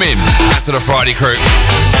looming. Out to the Friday crew.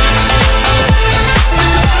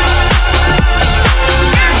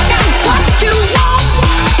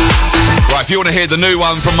 Right, if you want to hear the new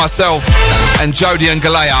one from myself and Jodie and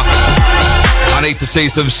Galea, I need to see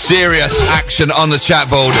some serious action on the chat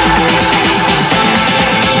board.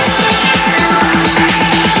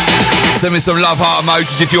 Send me some love heart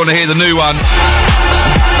emojis if you want to hear the new one.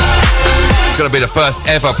 It's going to be the first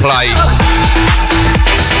ever play.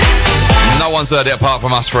 No one's heard it apart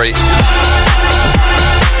from us three.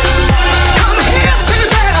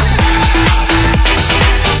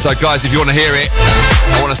 So guys, if you want to hear it,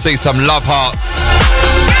 I want to see some love hearts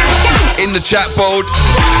in the chat board.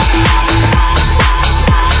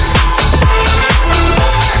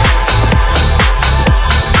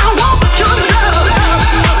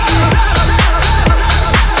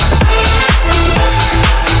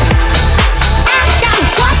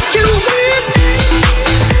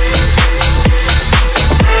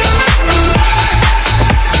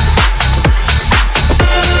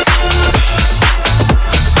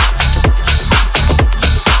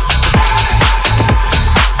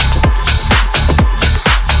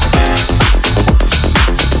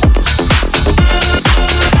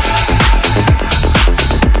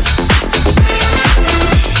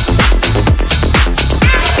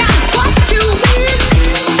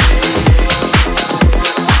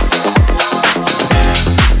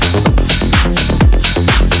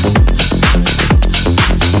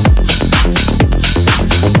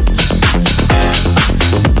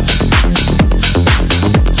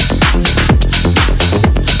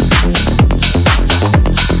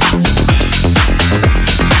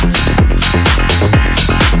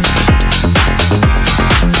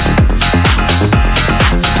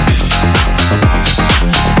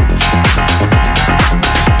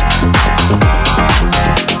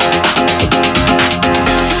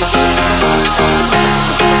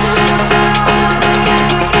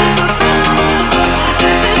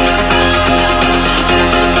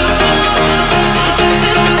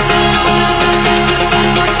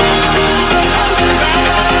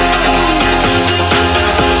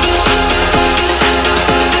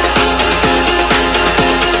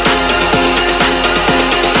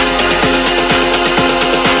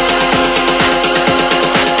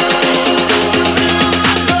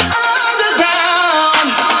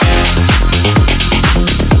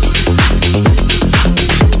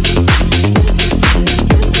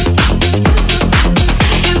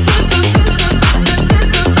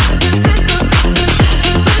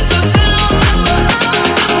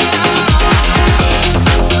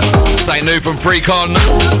 New from Freakon,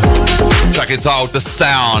 track entitled The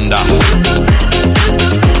Sound.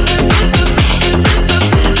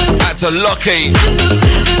 That's a Lockie.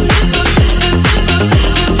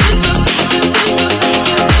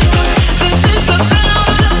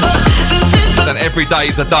 Then every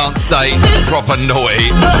day's a dance day, proper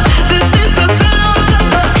naughty.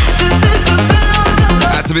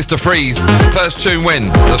 That's to Mr. Freeze. First tune win.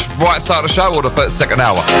 The right side of the show or the second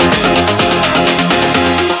hour?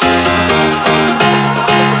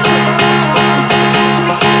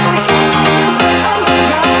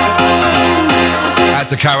 Out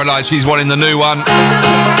to Caroline, she's wanting the new one.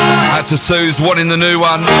 Out to Sue's wanting the new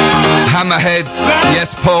one. Hammerhead,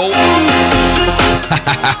 yes, Paul.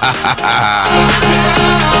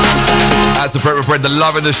 Out to Brett Bread, the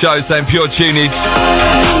love in the show, saying pure tunage.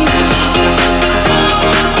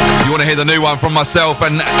 You want to hear the new one from myself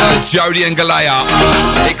and Jodie and Galea,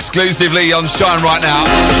 exclusively on Shine right now.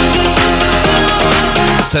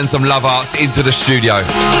 Send some love arts into the studio.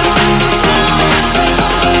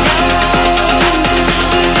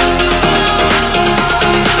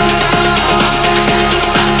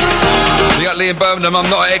 We got Lee in Birmingham. I'm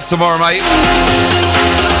not at Egg tomorrow, mate.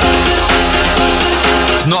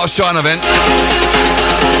 It's not a Shine event.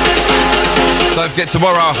 Don't forget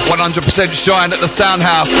tomorrow, 100% Shine at the Sound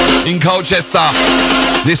House in Colchester.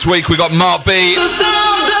 This week we got Mark B. The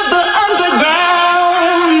sound of the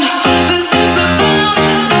underground. This is the sound of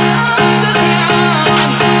the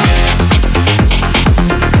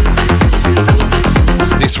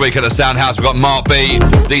underground. This week at the Sound House we got Mark B,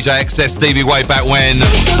 DJ XS, Stevie way back when.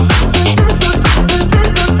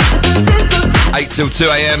 8 till 2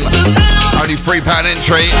 a.m. Only £3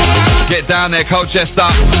 entry. Get down there, Colchester.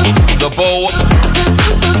 The Ball.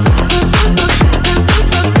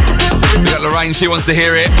 We got Lorraine, she wants to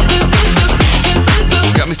hear it.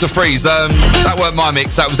 We got Mr. Freeze. That weren't my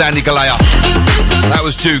mix, that was Andy Galea. That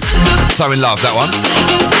was Duke. So in love, that one.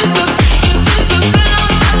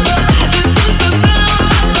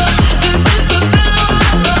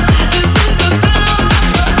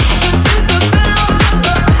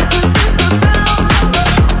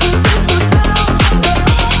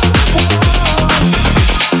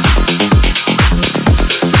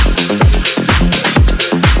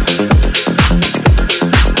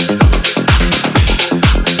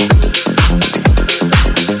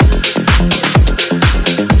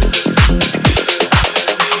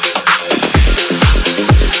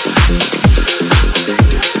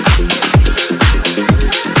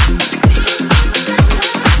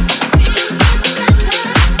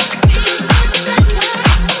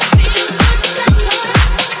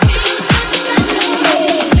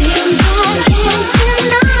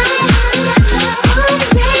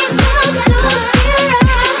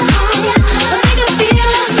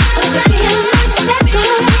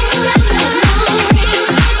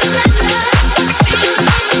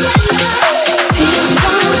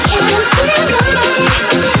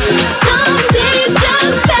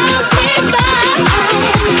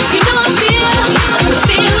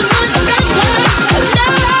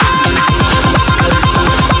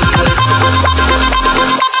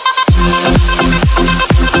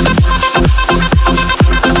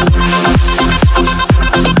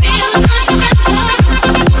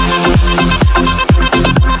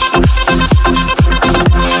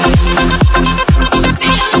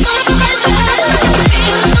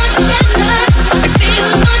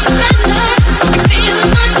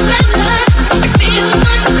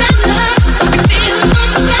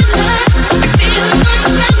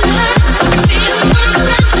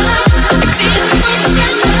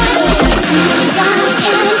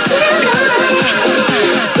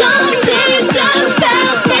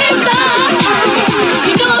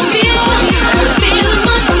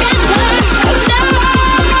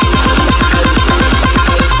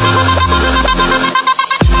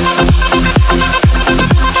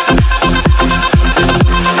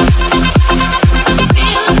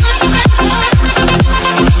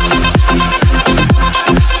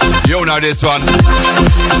 Know this one.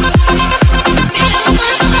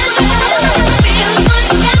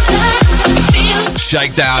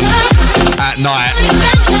 Shakedown at night.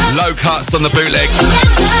 Low cuts on the bootleg.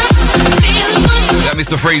 Yeah,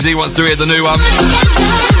 Mr. Freezy wants to hear the new one.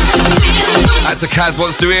 That's a Kaz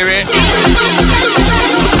wants to hear it.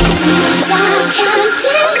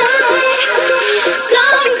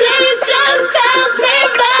 Some days just pass me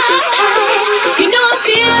by. You know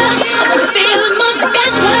I feel much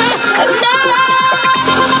better.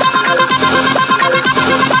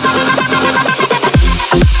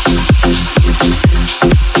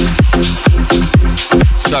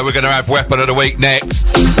 So we're going to have Weapon of the Week next.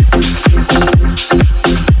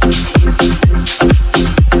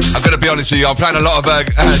 I'm going to be honest with you, I'm playing a lot of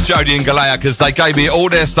Jodie and Galea because they gave me all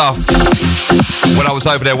their stuff when I was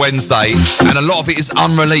over there Wednesday, and a lot of it is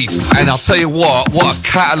unreleased. And I'll tell you what a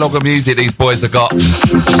catalogue of music these boys have got.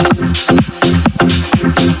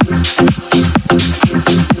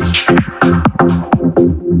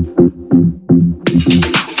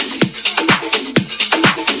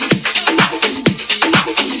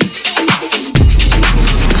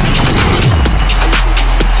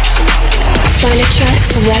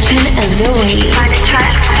 SolarTrak's Weapon of the Week.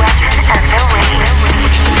 SolarTrak's Weapon of the Week.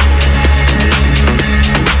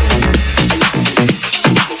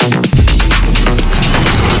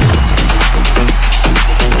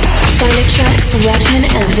 SolarTrak's Weapon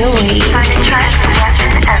of the Week. SolarTrak's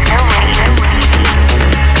Weapon of the Week.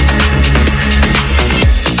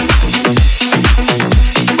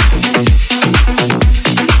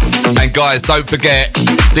 And guys, don't forget,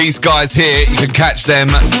 these guys here, you can catch them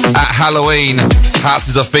at Halloween,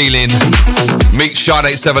 Houses of Feeling, meets Shine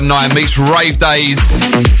 879, meets Rave Days,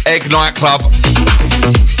 Egg Nightclub.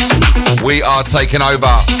 We are taking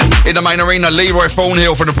over. In the main arena, Leroy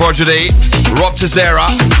Thornhill from the Prodigy, Rob Tezera,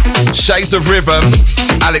 Shades of Rhythm,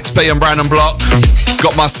 Alex P and Brandon Block.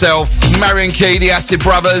 Got myself, Marion Key, the Acid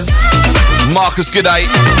Brothers, Marcus Gooday.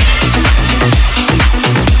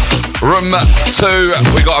 Room 2,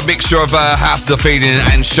 we got a mixture of Houses of Feeling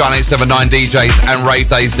and Shine 879 DJs and Rave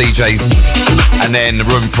Days DJs. And then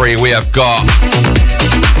room 3, we have got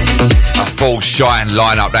a full Shine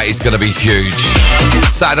lineup. That is going to be huge.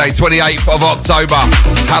 Saturday, 28th of October,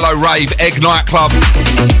 Hello Rave, Egg Nightclub.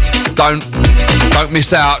 Don't Don't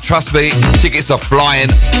miss out. Trust me, tickets are flying.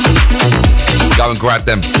 Go and grab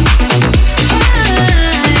them.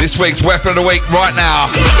 This week's Weapon of the Week right now.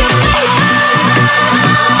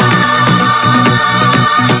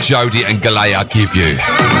 Jody and Galea give you.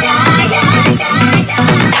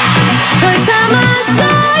 First time I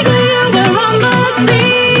saw you, you were on the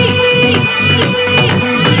sea.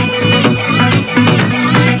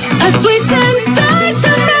 A sweet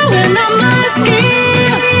sensation blowing on my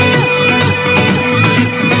skin.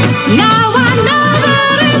 Now I know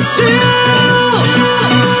that it's true.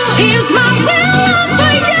 Here's my real love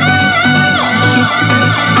for you.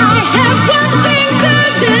 I have one thing to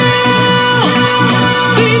do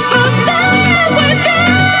before staying with you.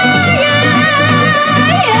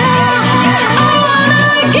 I wanna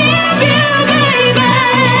give you, baby,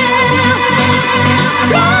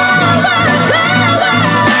 flower.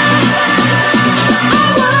 I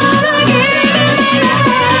wanna give you,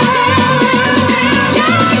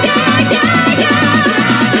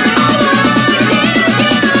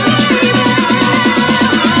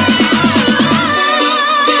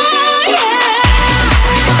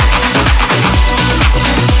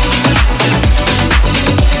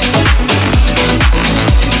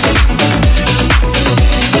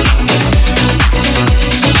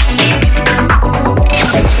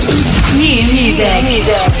 New music.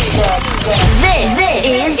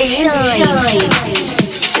 This is Shine.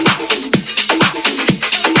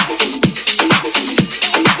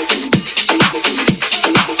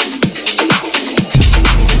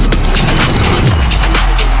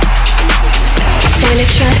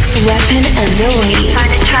 SolarTrak's Weapon of the Week.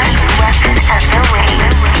 SolarTrak's Weapon of the Week.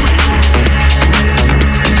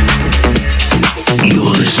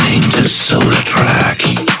 You're listening to SolarTrak.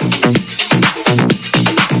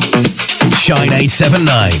 Shine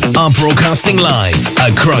 879 are broadcasting live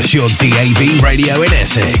across your DAB radio in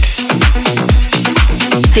Essex.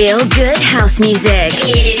 Feel good house music.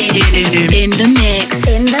 In the mix.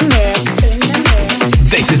 In the mix.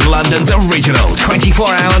 This is London's original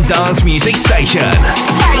 24-hour dance music station.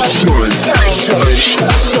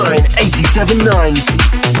 Shine 879.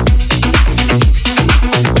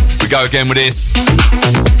 We go again with this.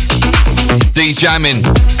 D-Jamming.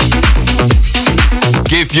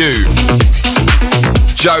 Give you.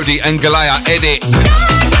 Jody and Galea edit.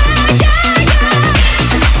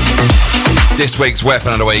 This week's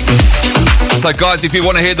Weapon of the Week. So guys, if you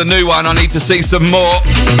want to hear the new one, I need to see some more.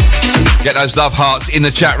 Get those love hearts in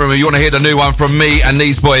the chat room if you want to hear the new one from me and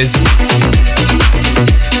these boys.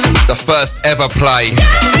 The first ever play.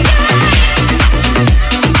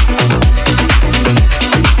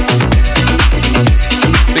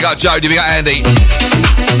 We got Jody, we got Andy.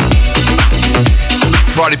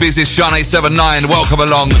 Friday Business, Shine 879. Welcome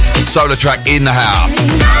along. SolarTrak in the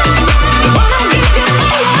house.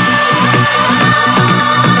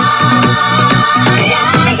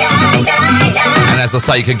 And as I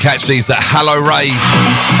say, you can catch these at Hello Rave.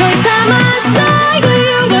 First time I saw you,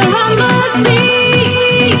 you were on the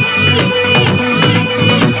sea.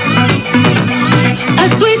 A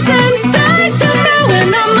sweet sensation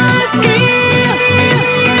blowing on my skin.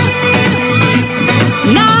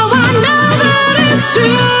 Now I know that it's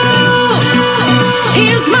true.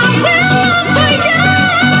 Here's my real love for you.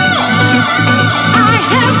 I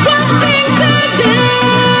have one thing to do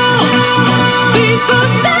before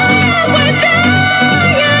staying with you.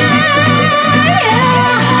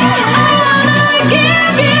 I wanna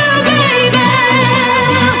give you, baby,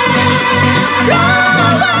 flower.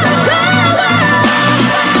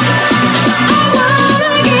 I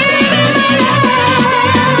wanna give you,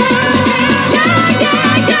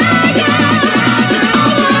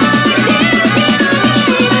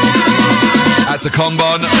 That's a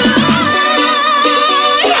combon.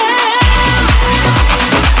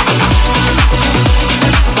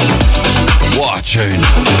 What a tune.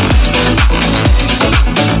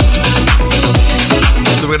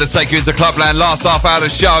 So we're going to take you into Clubland, last half hour of the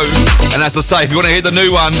show. And as I say, if you want to hear the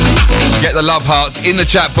new one, get the love hearts in the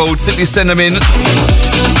chat board. Simply send them in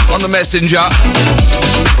on the messenger.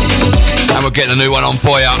 And we'll get the new one on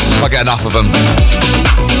for you if I get enough of them.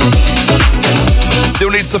 Still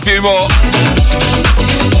needs a few more.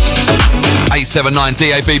 879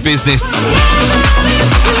 DAB Business.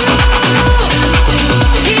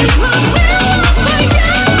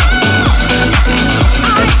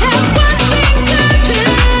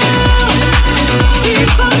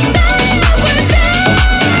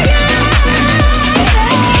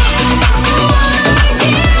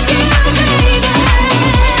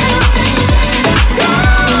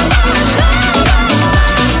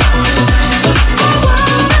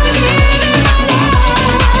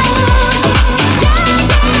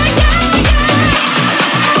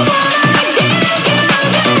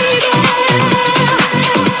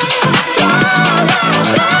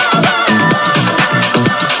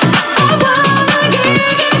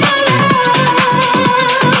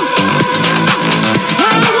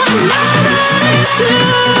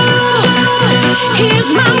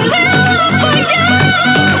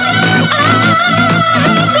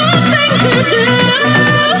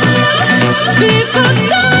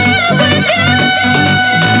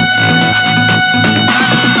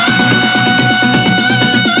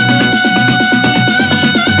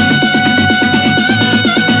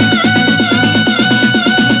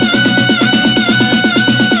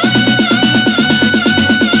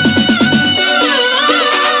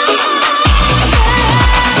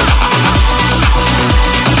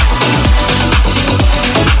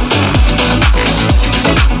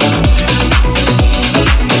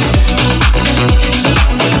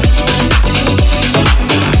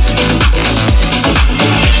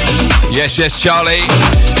 Yes, Charlie.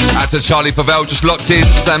 Out to Charlie Favell, just locked in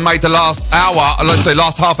and made the last hour, let's say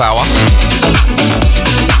last half hour.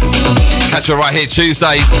 Catch her right here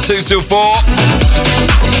Tuesdays, 2 till 4.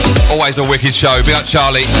 Always a wicked show. Big up,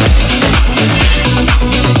 Charlie.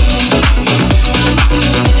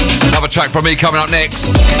 Another track from me coming up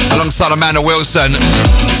next, alongside Amanda Wilson.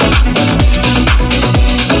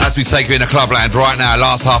 As we take you into Clubland right now,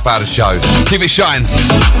 last half hour of the show. Keep it shine.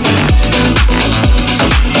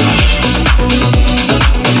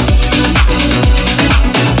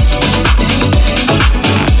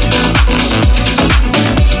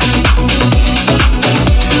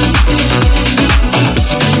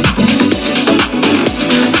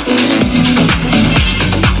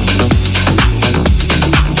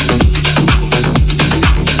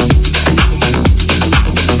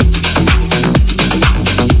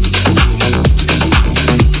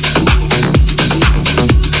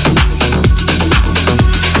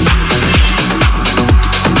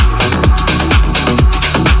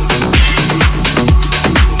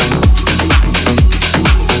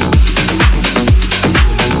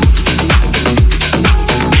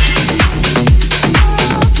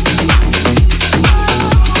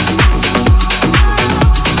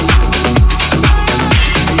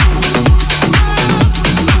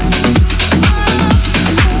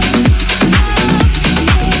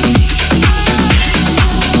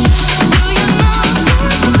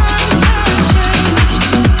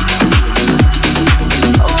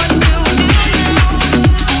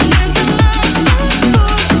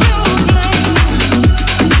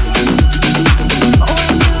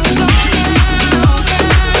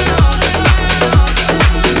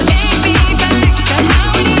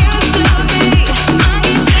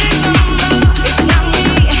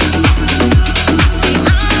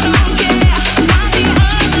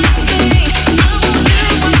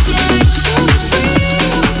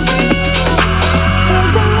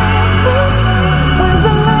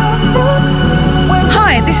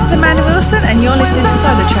 And you're listening to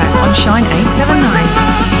SolarTrak on Shine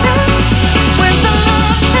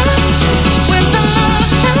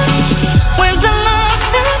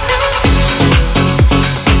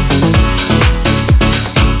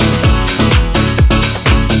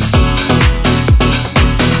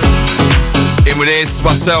In with this,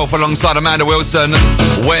 myself alongside Amanda Wilson.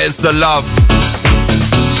 Where's the love?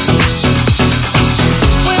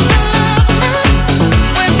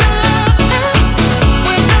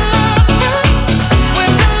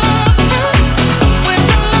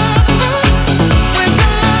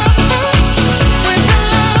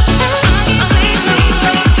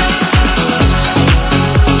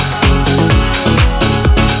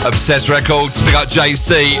 Obsessed Records, we got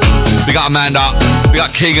JC, we got Amanda, we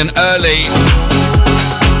got Keegan Early.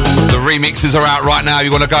 The remixes are out right now.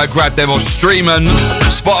 You want to go grab them or stream them.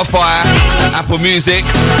 Spotify, Apple Music.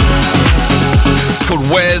 It's called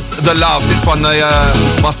Where's the Love. This one,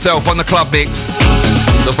 myself on the club mix,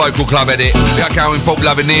 the vocal club edit. We got Gary Pop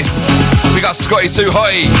loving this. We got Scotty Too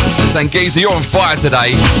Hotty saying, Geezer, you're on fire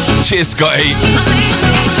today. Cheers, Scotty.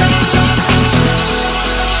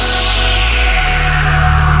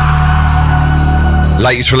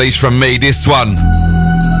 Latest release from me, this one.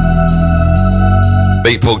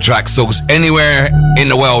 Beatport track, source anywhere in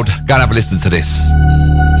the world. Go and have a listen to this.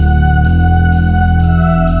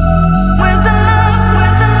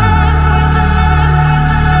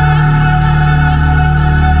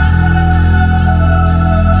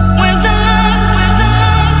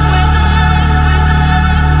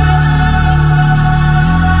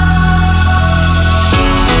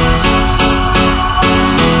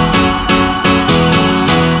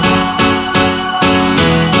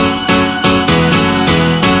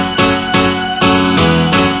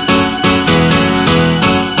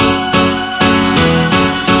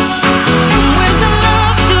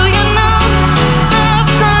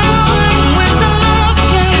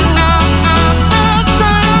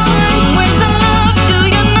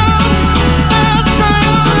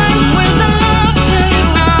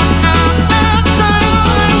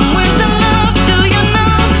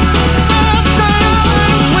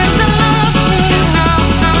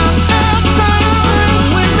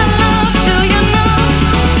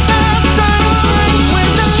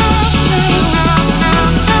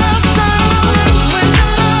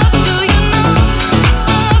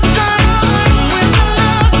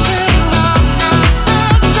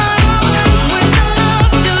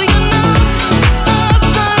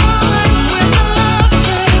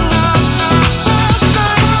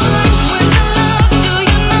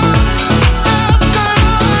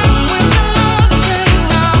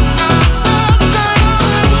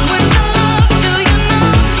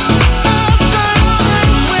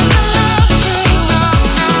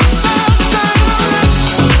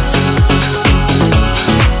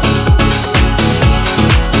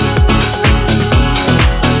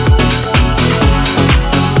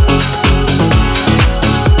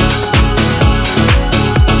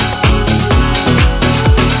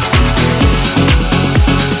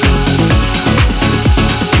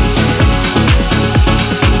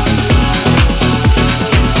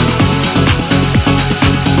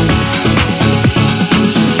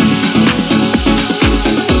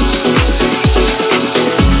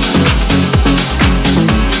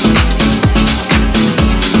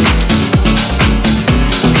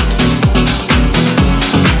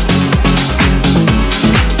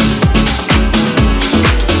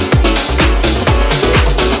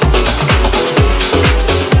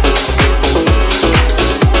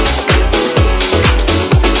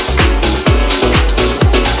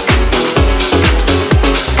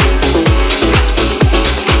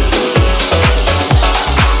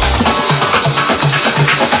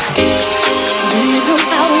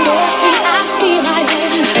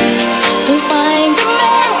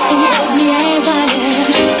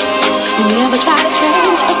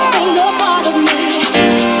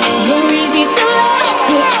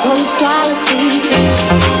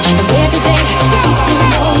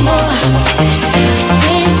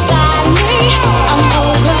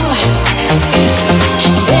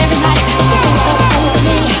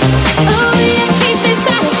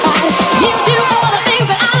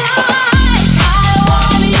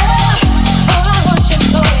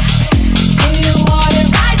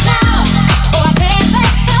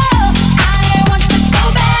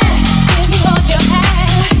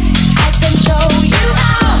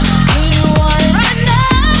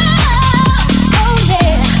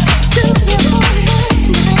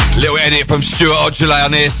 from Stuart Odulay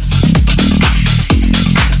on this.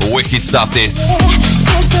 Wicked stuff, this.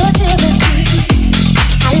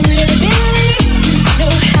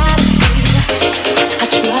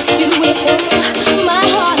 Trust you with all my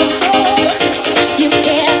heart and soul. You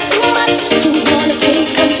care too much to wanna take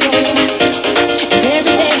control. And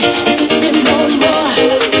every day it's even more and more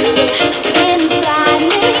inside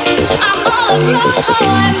me. I'm all aglow,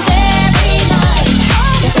 and every night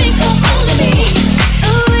you think of only me.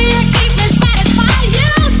 Ooh, you keep me satisfied.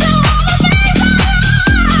 You do all the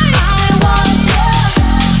things I want you.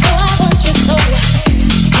 Oh, I want you so.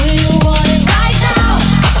 Do you want it right now?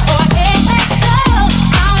 Or I can't let go.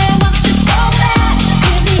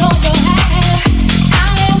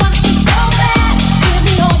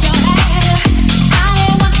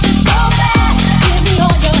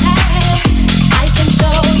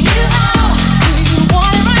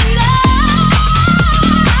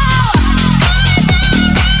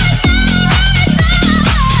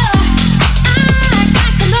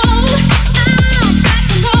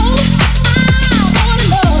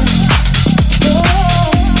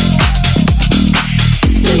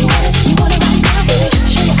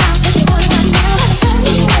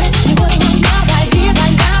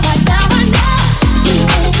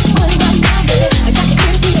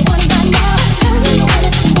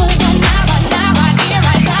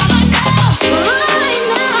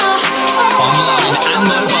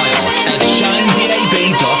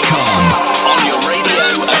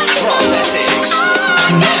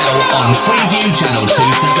 Channel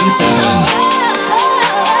 277.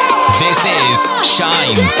 This is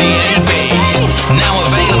Shine DAB. Now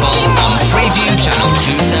available on Freeview Channel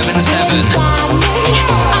 277.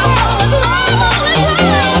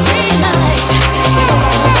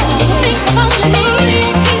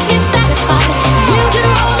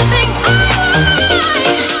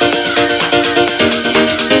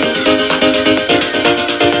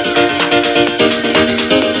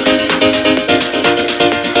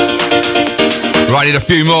 Right, need a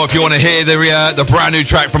few more if you want to hear the brand new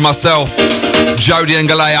track from myself, Jody and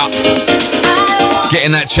Galea. Get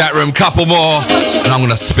in that chat room, couple more, and I'm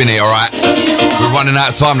going to spin it, all right? We're running out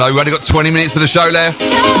of time, though. We've only got 20 minutes to the show left.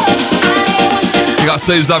 You got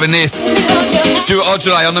Sue's loving this. Stuart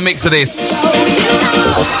Odulay on the mix of this.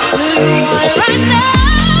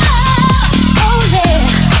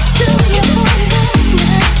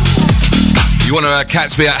 You want to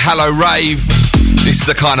catch me at Hello Rave? This is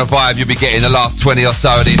the kind of vibe you'll be getting the last 20 or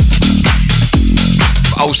so of this.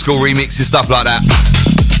 Old school remixes, stuff like that.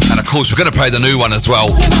 And of course, we're going to play the new one as well.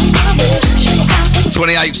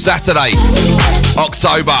 28th Saturday,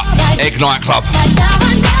 October, Egg Nightclub.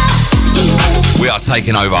 We are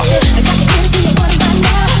taking over. Oh,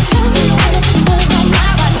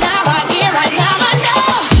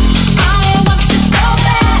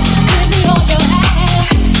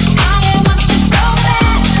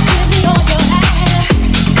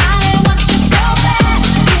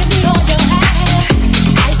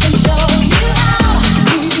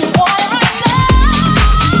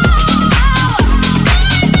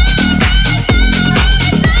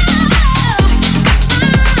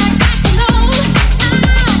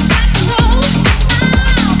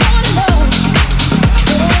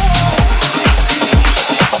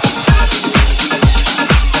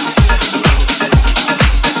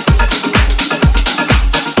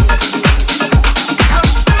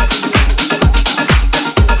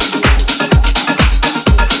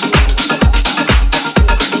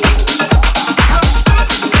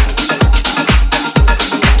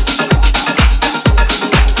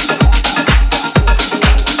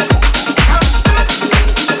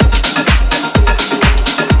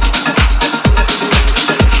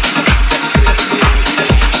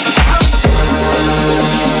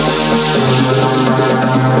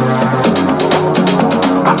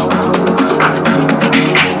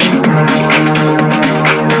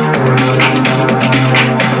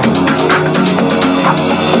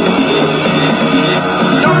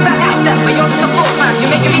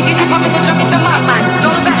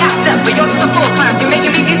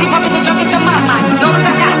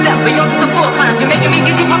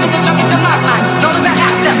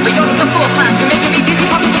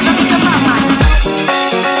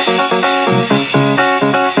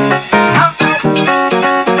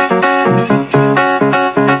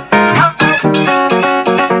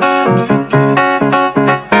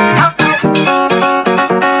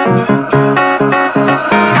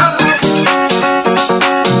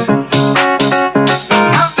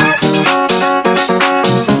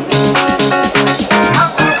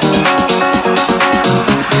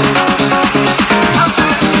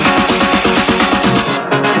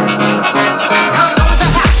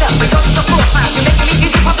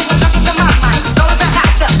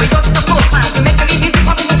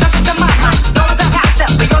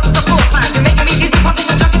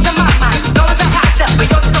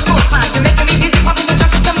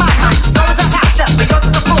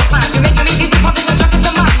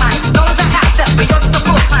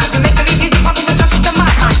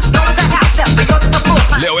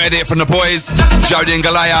 from the boys, Jody and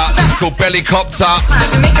Galea, called Bellycopter.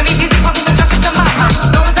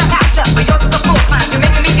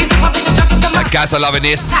 Guys are loving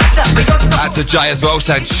this. Out to Jay as well,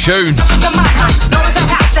 saying tune.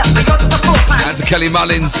 Out to Kelly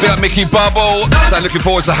Mullins, bit up Mickey Bubble, saying looking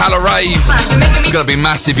forward to Halla Rave. It's gonna be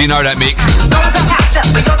massive, you know that, Mick.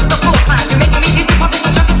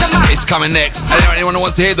 It's coming next. Anyone who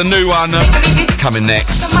wants to hear the new one, it's coming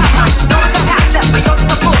next.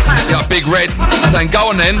 We got Big Red saying go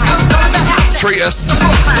on then, treat us.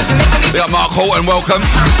 We got Mark Horton, welcome.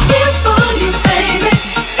 Here for you, baby.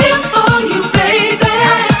 Here for you, baby.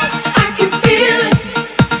 I can feel it.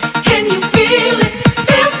 Can you feel it?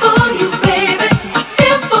 Feel for you, baby. I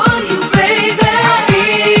feel for you, baby. I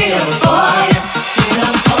feel for you.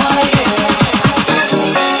 Feel for you.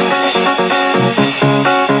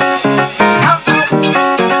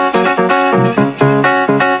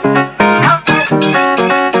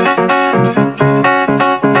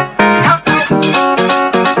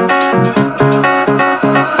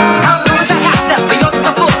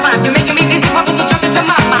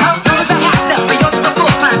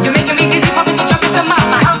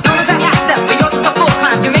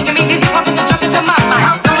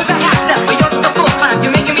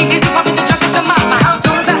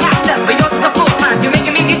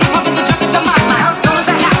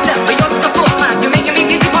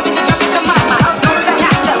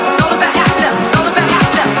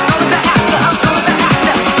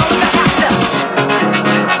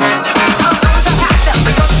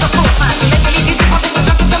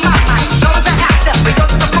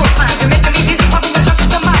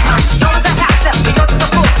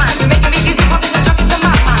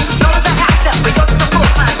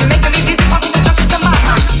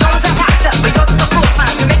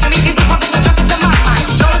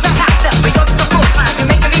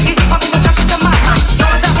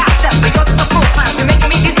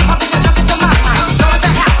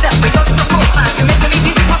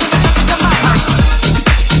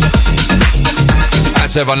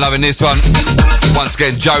 Everyone loving this one. Once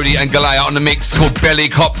again, Jody and Galea on the mix, called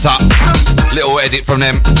Bellycopter. Little edit from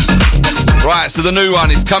them. Right, so the new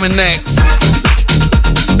one is coming next.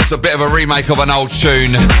 It's a bit of a remake of an old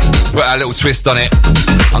tune. Put a little twist on it.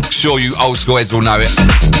 I'm sure you old school heads will know it.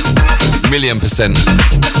 1,000,000%.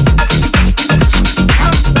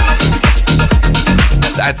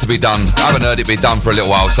 Just had to be done. I haven't heard it be done for a little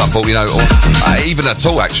while, so I thought, you know, even at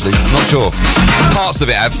all actually, not sure. Parts of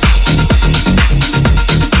it have.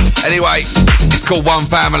 Anyway, it's called One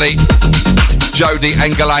Family. Jody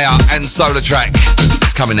and Galea and SolarTrak.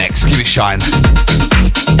 It's coming next. Give it shine.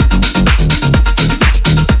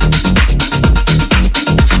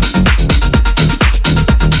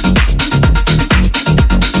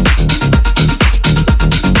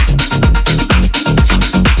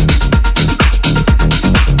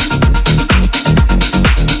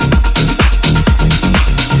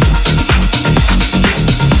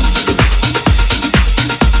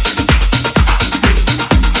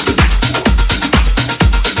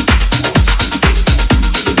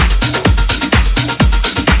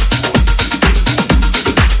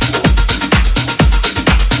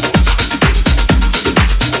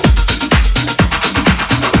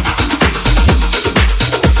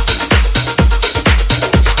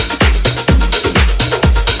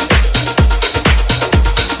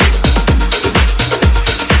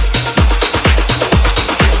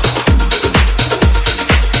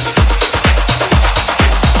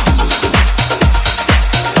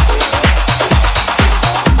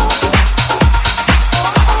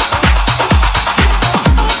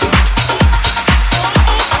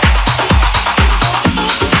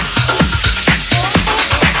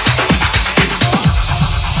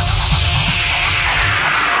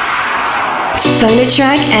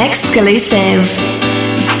 SolarTrak exclusive.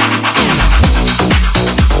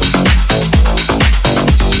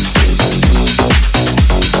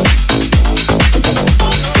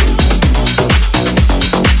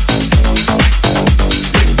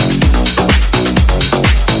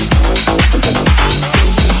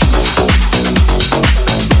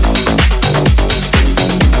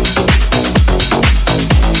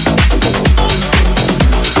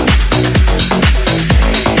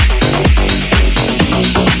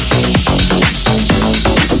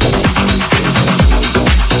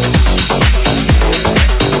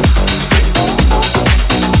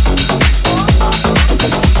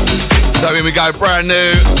 Here we go, brand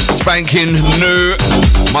new, spanking new,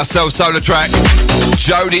 myself, SolarTrak,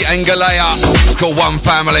 Jody and Galea. It's called One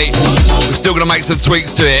Family. We're still going to make some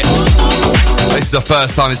tweaks to it. This is the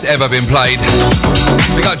first time it's ever been played.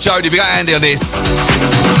 We got Jody, we got Andy on this.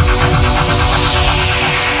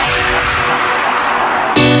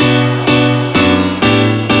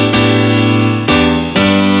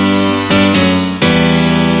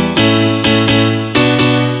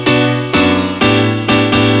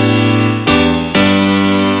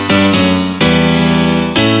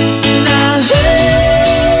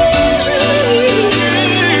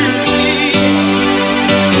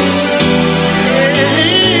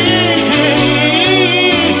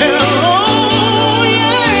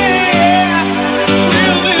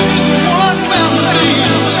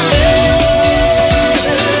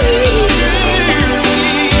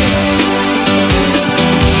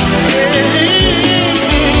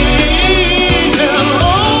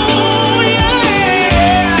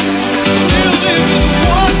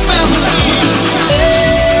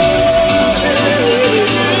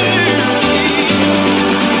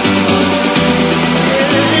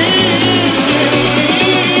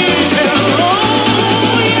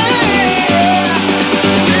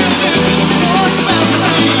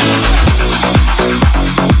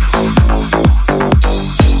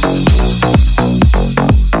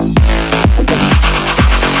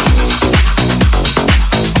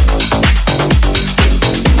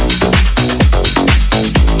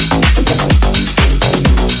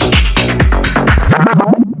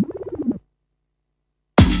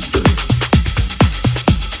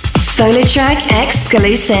 SolarTrak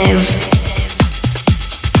exclusive.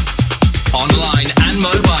 Online and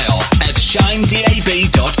mobile at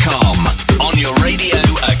shinedab.com. On your radio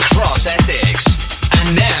across Essex.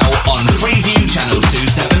 And now on Freeview Channel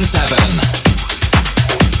 277.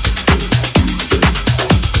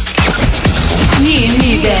 New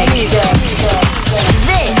music.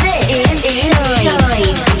 This is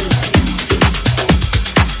Shine.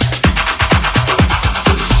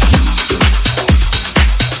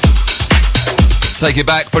 Take it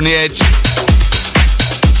back from the edge.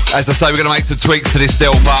 As I say, we're going to make some tweaks to this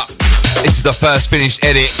still, but this is the first finished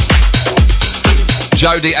edit.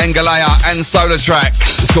 Jody and Galea and SolarTrak.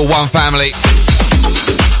 It's called One Family.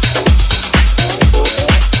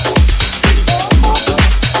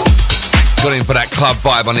 Got in for that club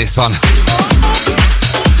vibe on this one.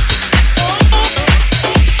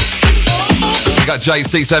 We got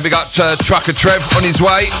JC saying we got Trucker Trev on his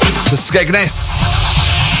way to Skegness.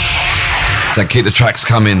 So keep the tracks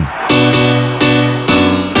coming.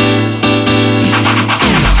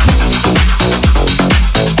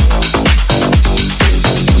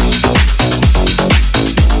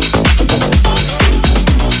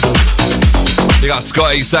 We got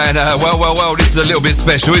Scotty saying, well, this is a little bit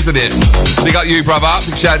special, isn't it? Big up you, brother.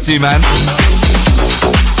 Big shout out to you, man.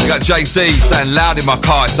 We got JC saying, loud in my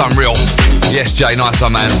car, it's unreal. Yes, Jay, nice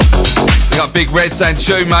one, man. We got Big Red saying,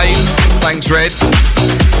 tune, mate. Thanks, Red.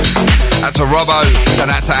 That's a Robbo.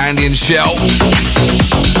 And that's to Andy and Shell.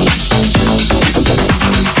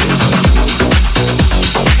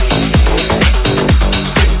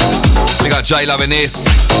 We got Jay loving this.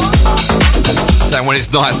 Saying when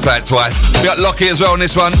it's nice, play it twice. We got Lockie as well on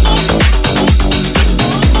this one.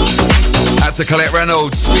 That's a Colette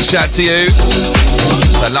Reynolds. Big shout to you.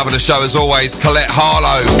 So loving the show as always. Colette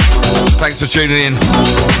Harlow. Thanks for tuning in.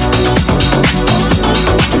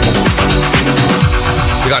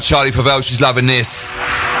 We got Charlie Pavel. She's loving this.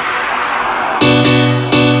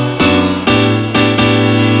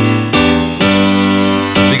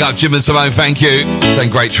 We got Jim and Simone. Thank you. Saying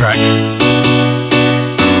great track.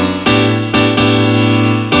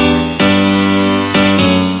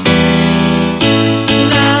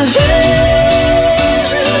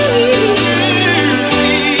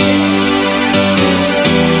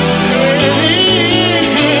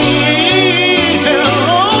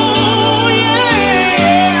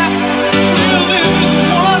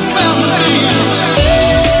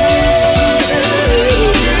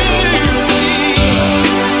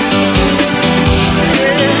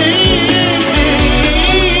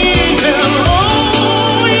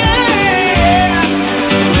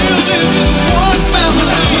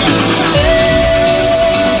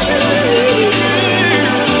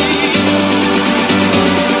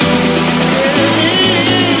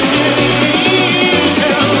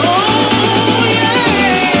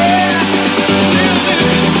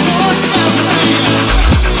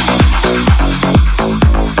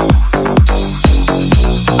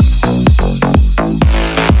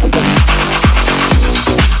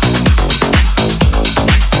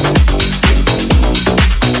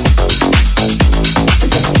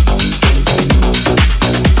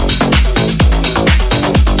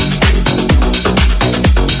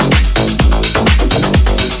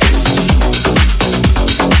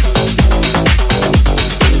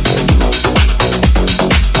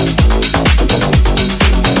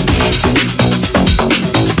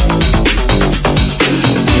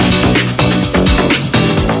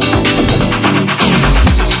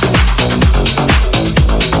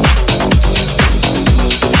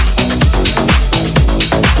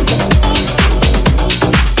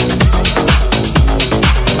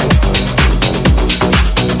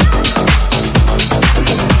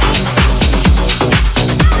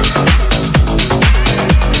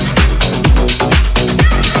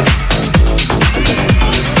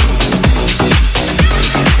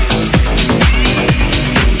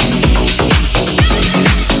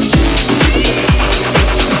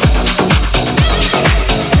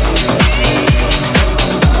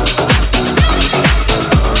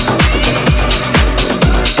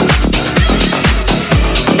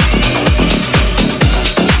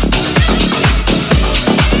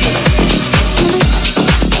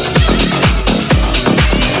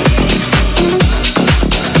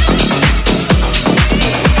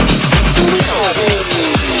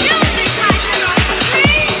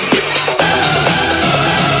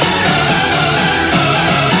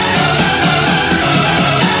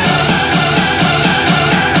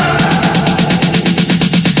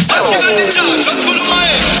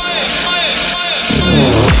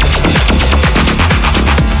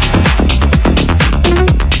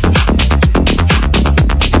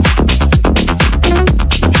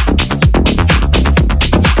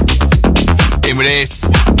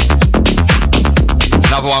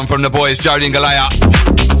 Another one from the boys, Jody and Galea.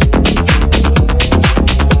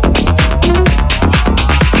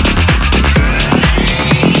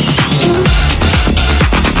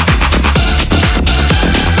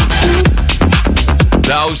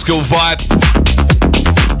 The old school vibe.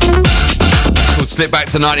 We'll slip back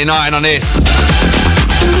to 99 on this.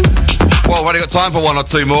 Well, I've only got time for one or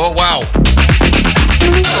two more. Wow.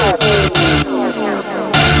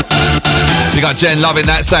 We got Jen loving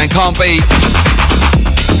that, saying can't be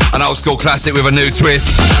an old school classic with a new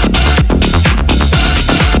twist.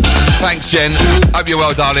 Thanks, Jen. Hope you're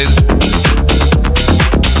well, darling.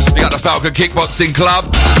 We got the Falcon Kickboxing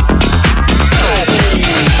Club.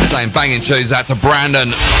 Saying banging tunes out to Brandon.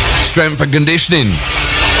 Strength and conditioning.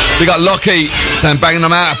 We got Lockie saying banging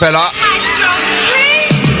them out, fella.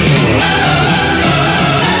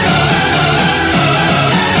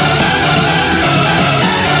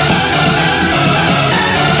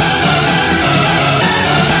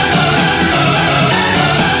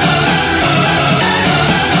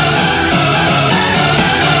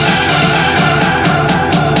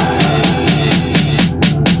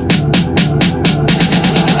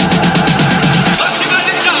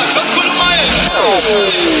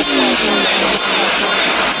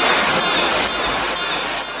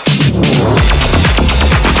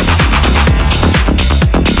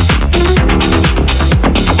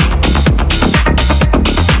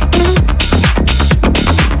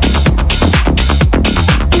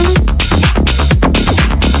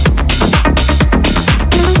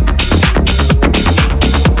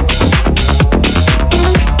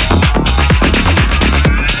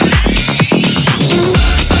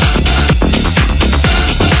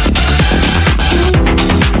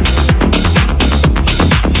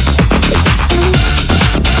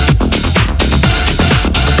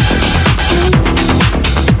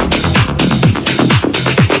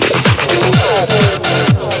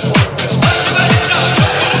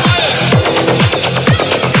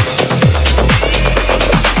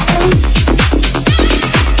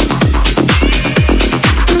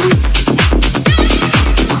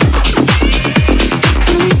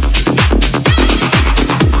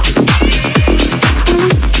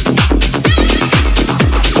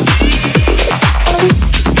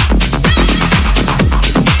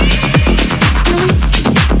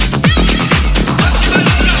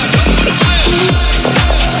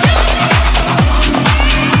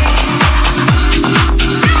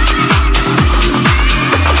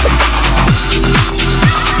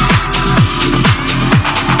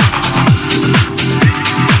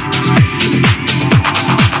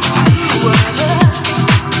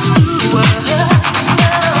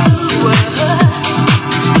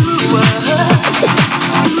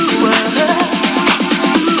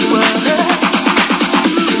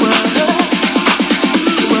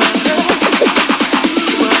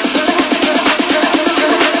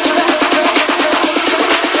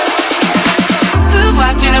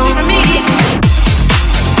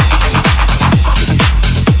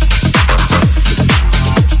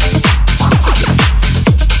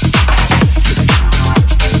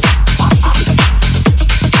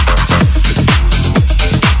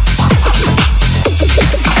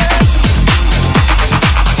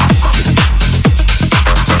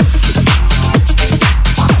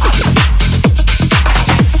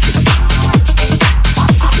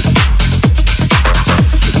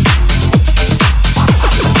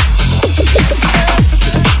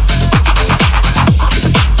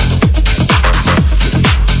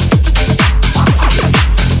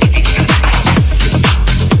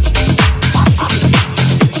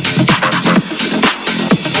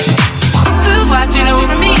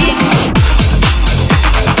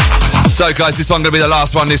 So guys, this one's going to be the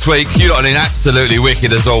last one this week. You lot are absolutely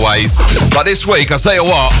wicked as always. But this week, I'll tell you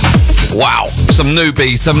what, wow, some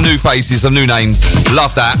newbies, some new faces, some new names.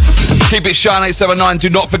 Love that. Keep it Shine 879. Do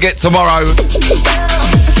not forget tomorrow,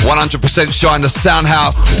 100% Shine, the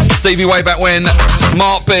Soundhouse. Stevie way back when,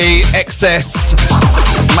 Mark B, XS,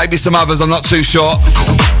 maybe some others, I'm not too sure.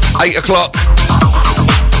 8 o'clock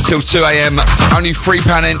till 2 a.m. Only £3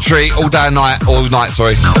 entry all day and night. All night,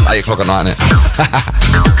 sorry. 8 o'clock at night, innit?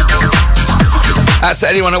 That's to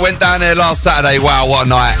anyone that went down there last Saturday. Wow, what a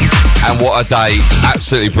night and what a day.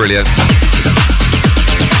 Absolutely brilliant.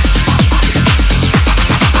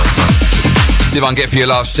 See if I can get for your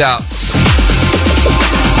last shouts.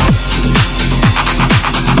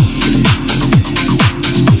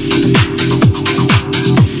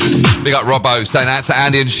 Big up Robbo, saying that to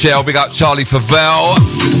Andy and Shell. Big up Charlie Favell.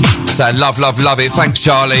 saying love it. Thanks,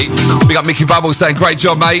 Charlie. We got Mickey Bubbles saying great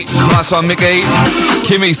job, mate. Nice one, Mickey.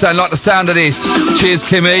 Kimmy saying like the sound of this. Cheers,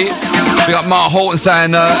 Kimmy. We got Mark Horton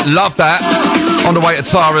saying love that. On the way to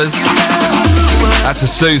Tara's. That's a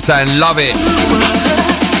Sue saying love it.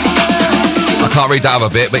 I can't read that other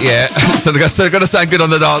bit, but yeah. So they're going to sound good on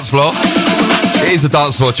the dance floor. It is a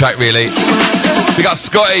dance floor track, really. We got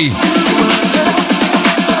Scotty.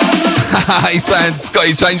 He's saying,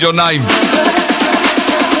 Scotty, change your name.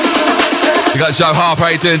 We got Joe Harper.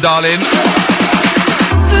 How you doing, darling?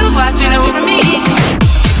 Who's watching over me?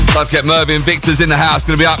 Don't forget Mervyn Victor's in the house.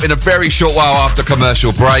 Going to be up in a very short while after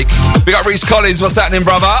commercial break. We got Reece Collins. What's happening,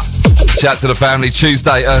 brother? Shout out to the family.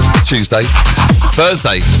 Thursday,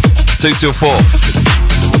 2 till 4.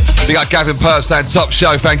 We got Gavin Purve saying top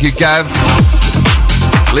show. Thank you, Gav.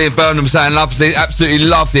 Liam Burnham saying absolutely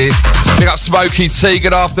love this. We got Smokey T.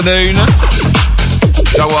 Good afternoon.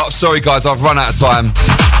 You know what? Sorry, guys. I've run out of time.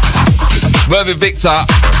 Mervyn Victor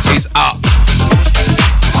is up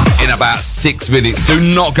in about 6 minutes. Do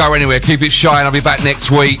not go anywhere. Keep it shine. I'll be back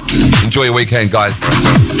next week. Enjoy your weekend, guys.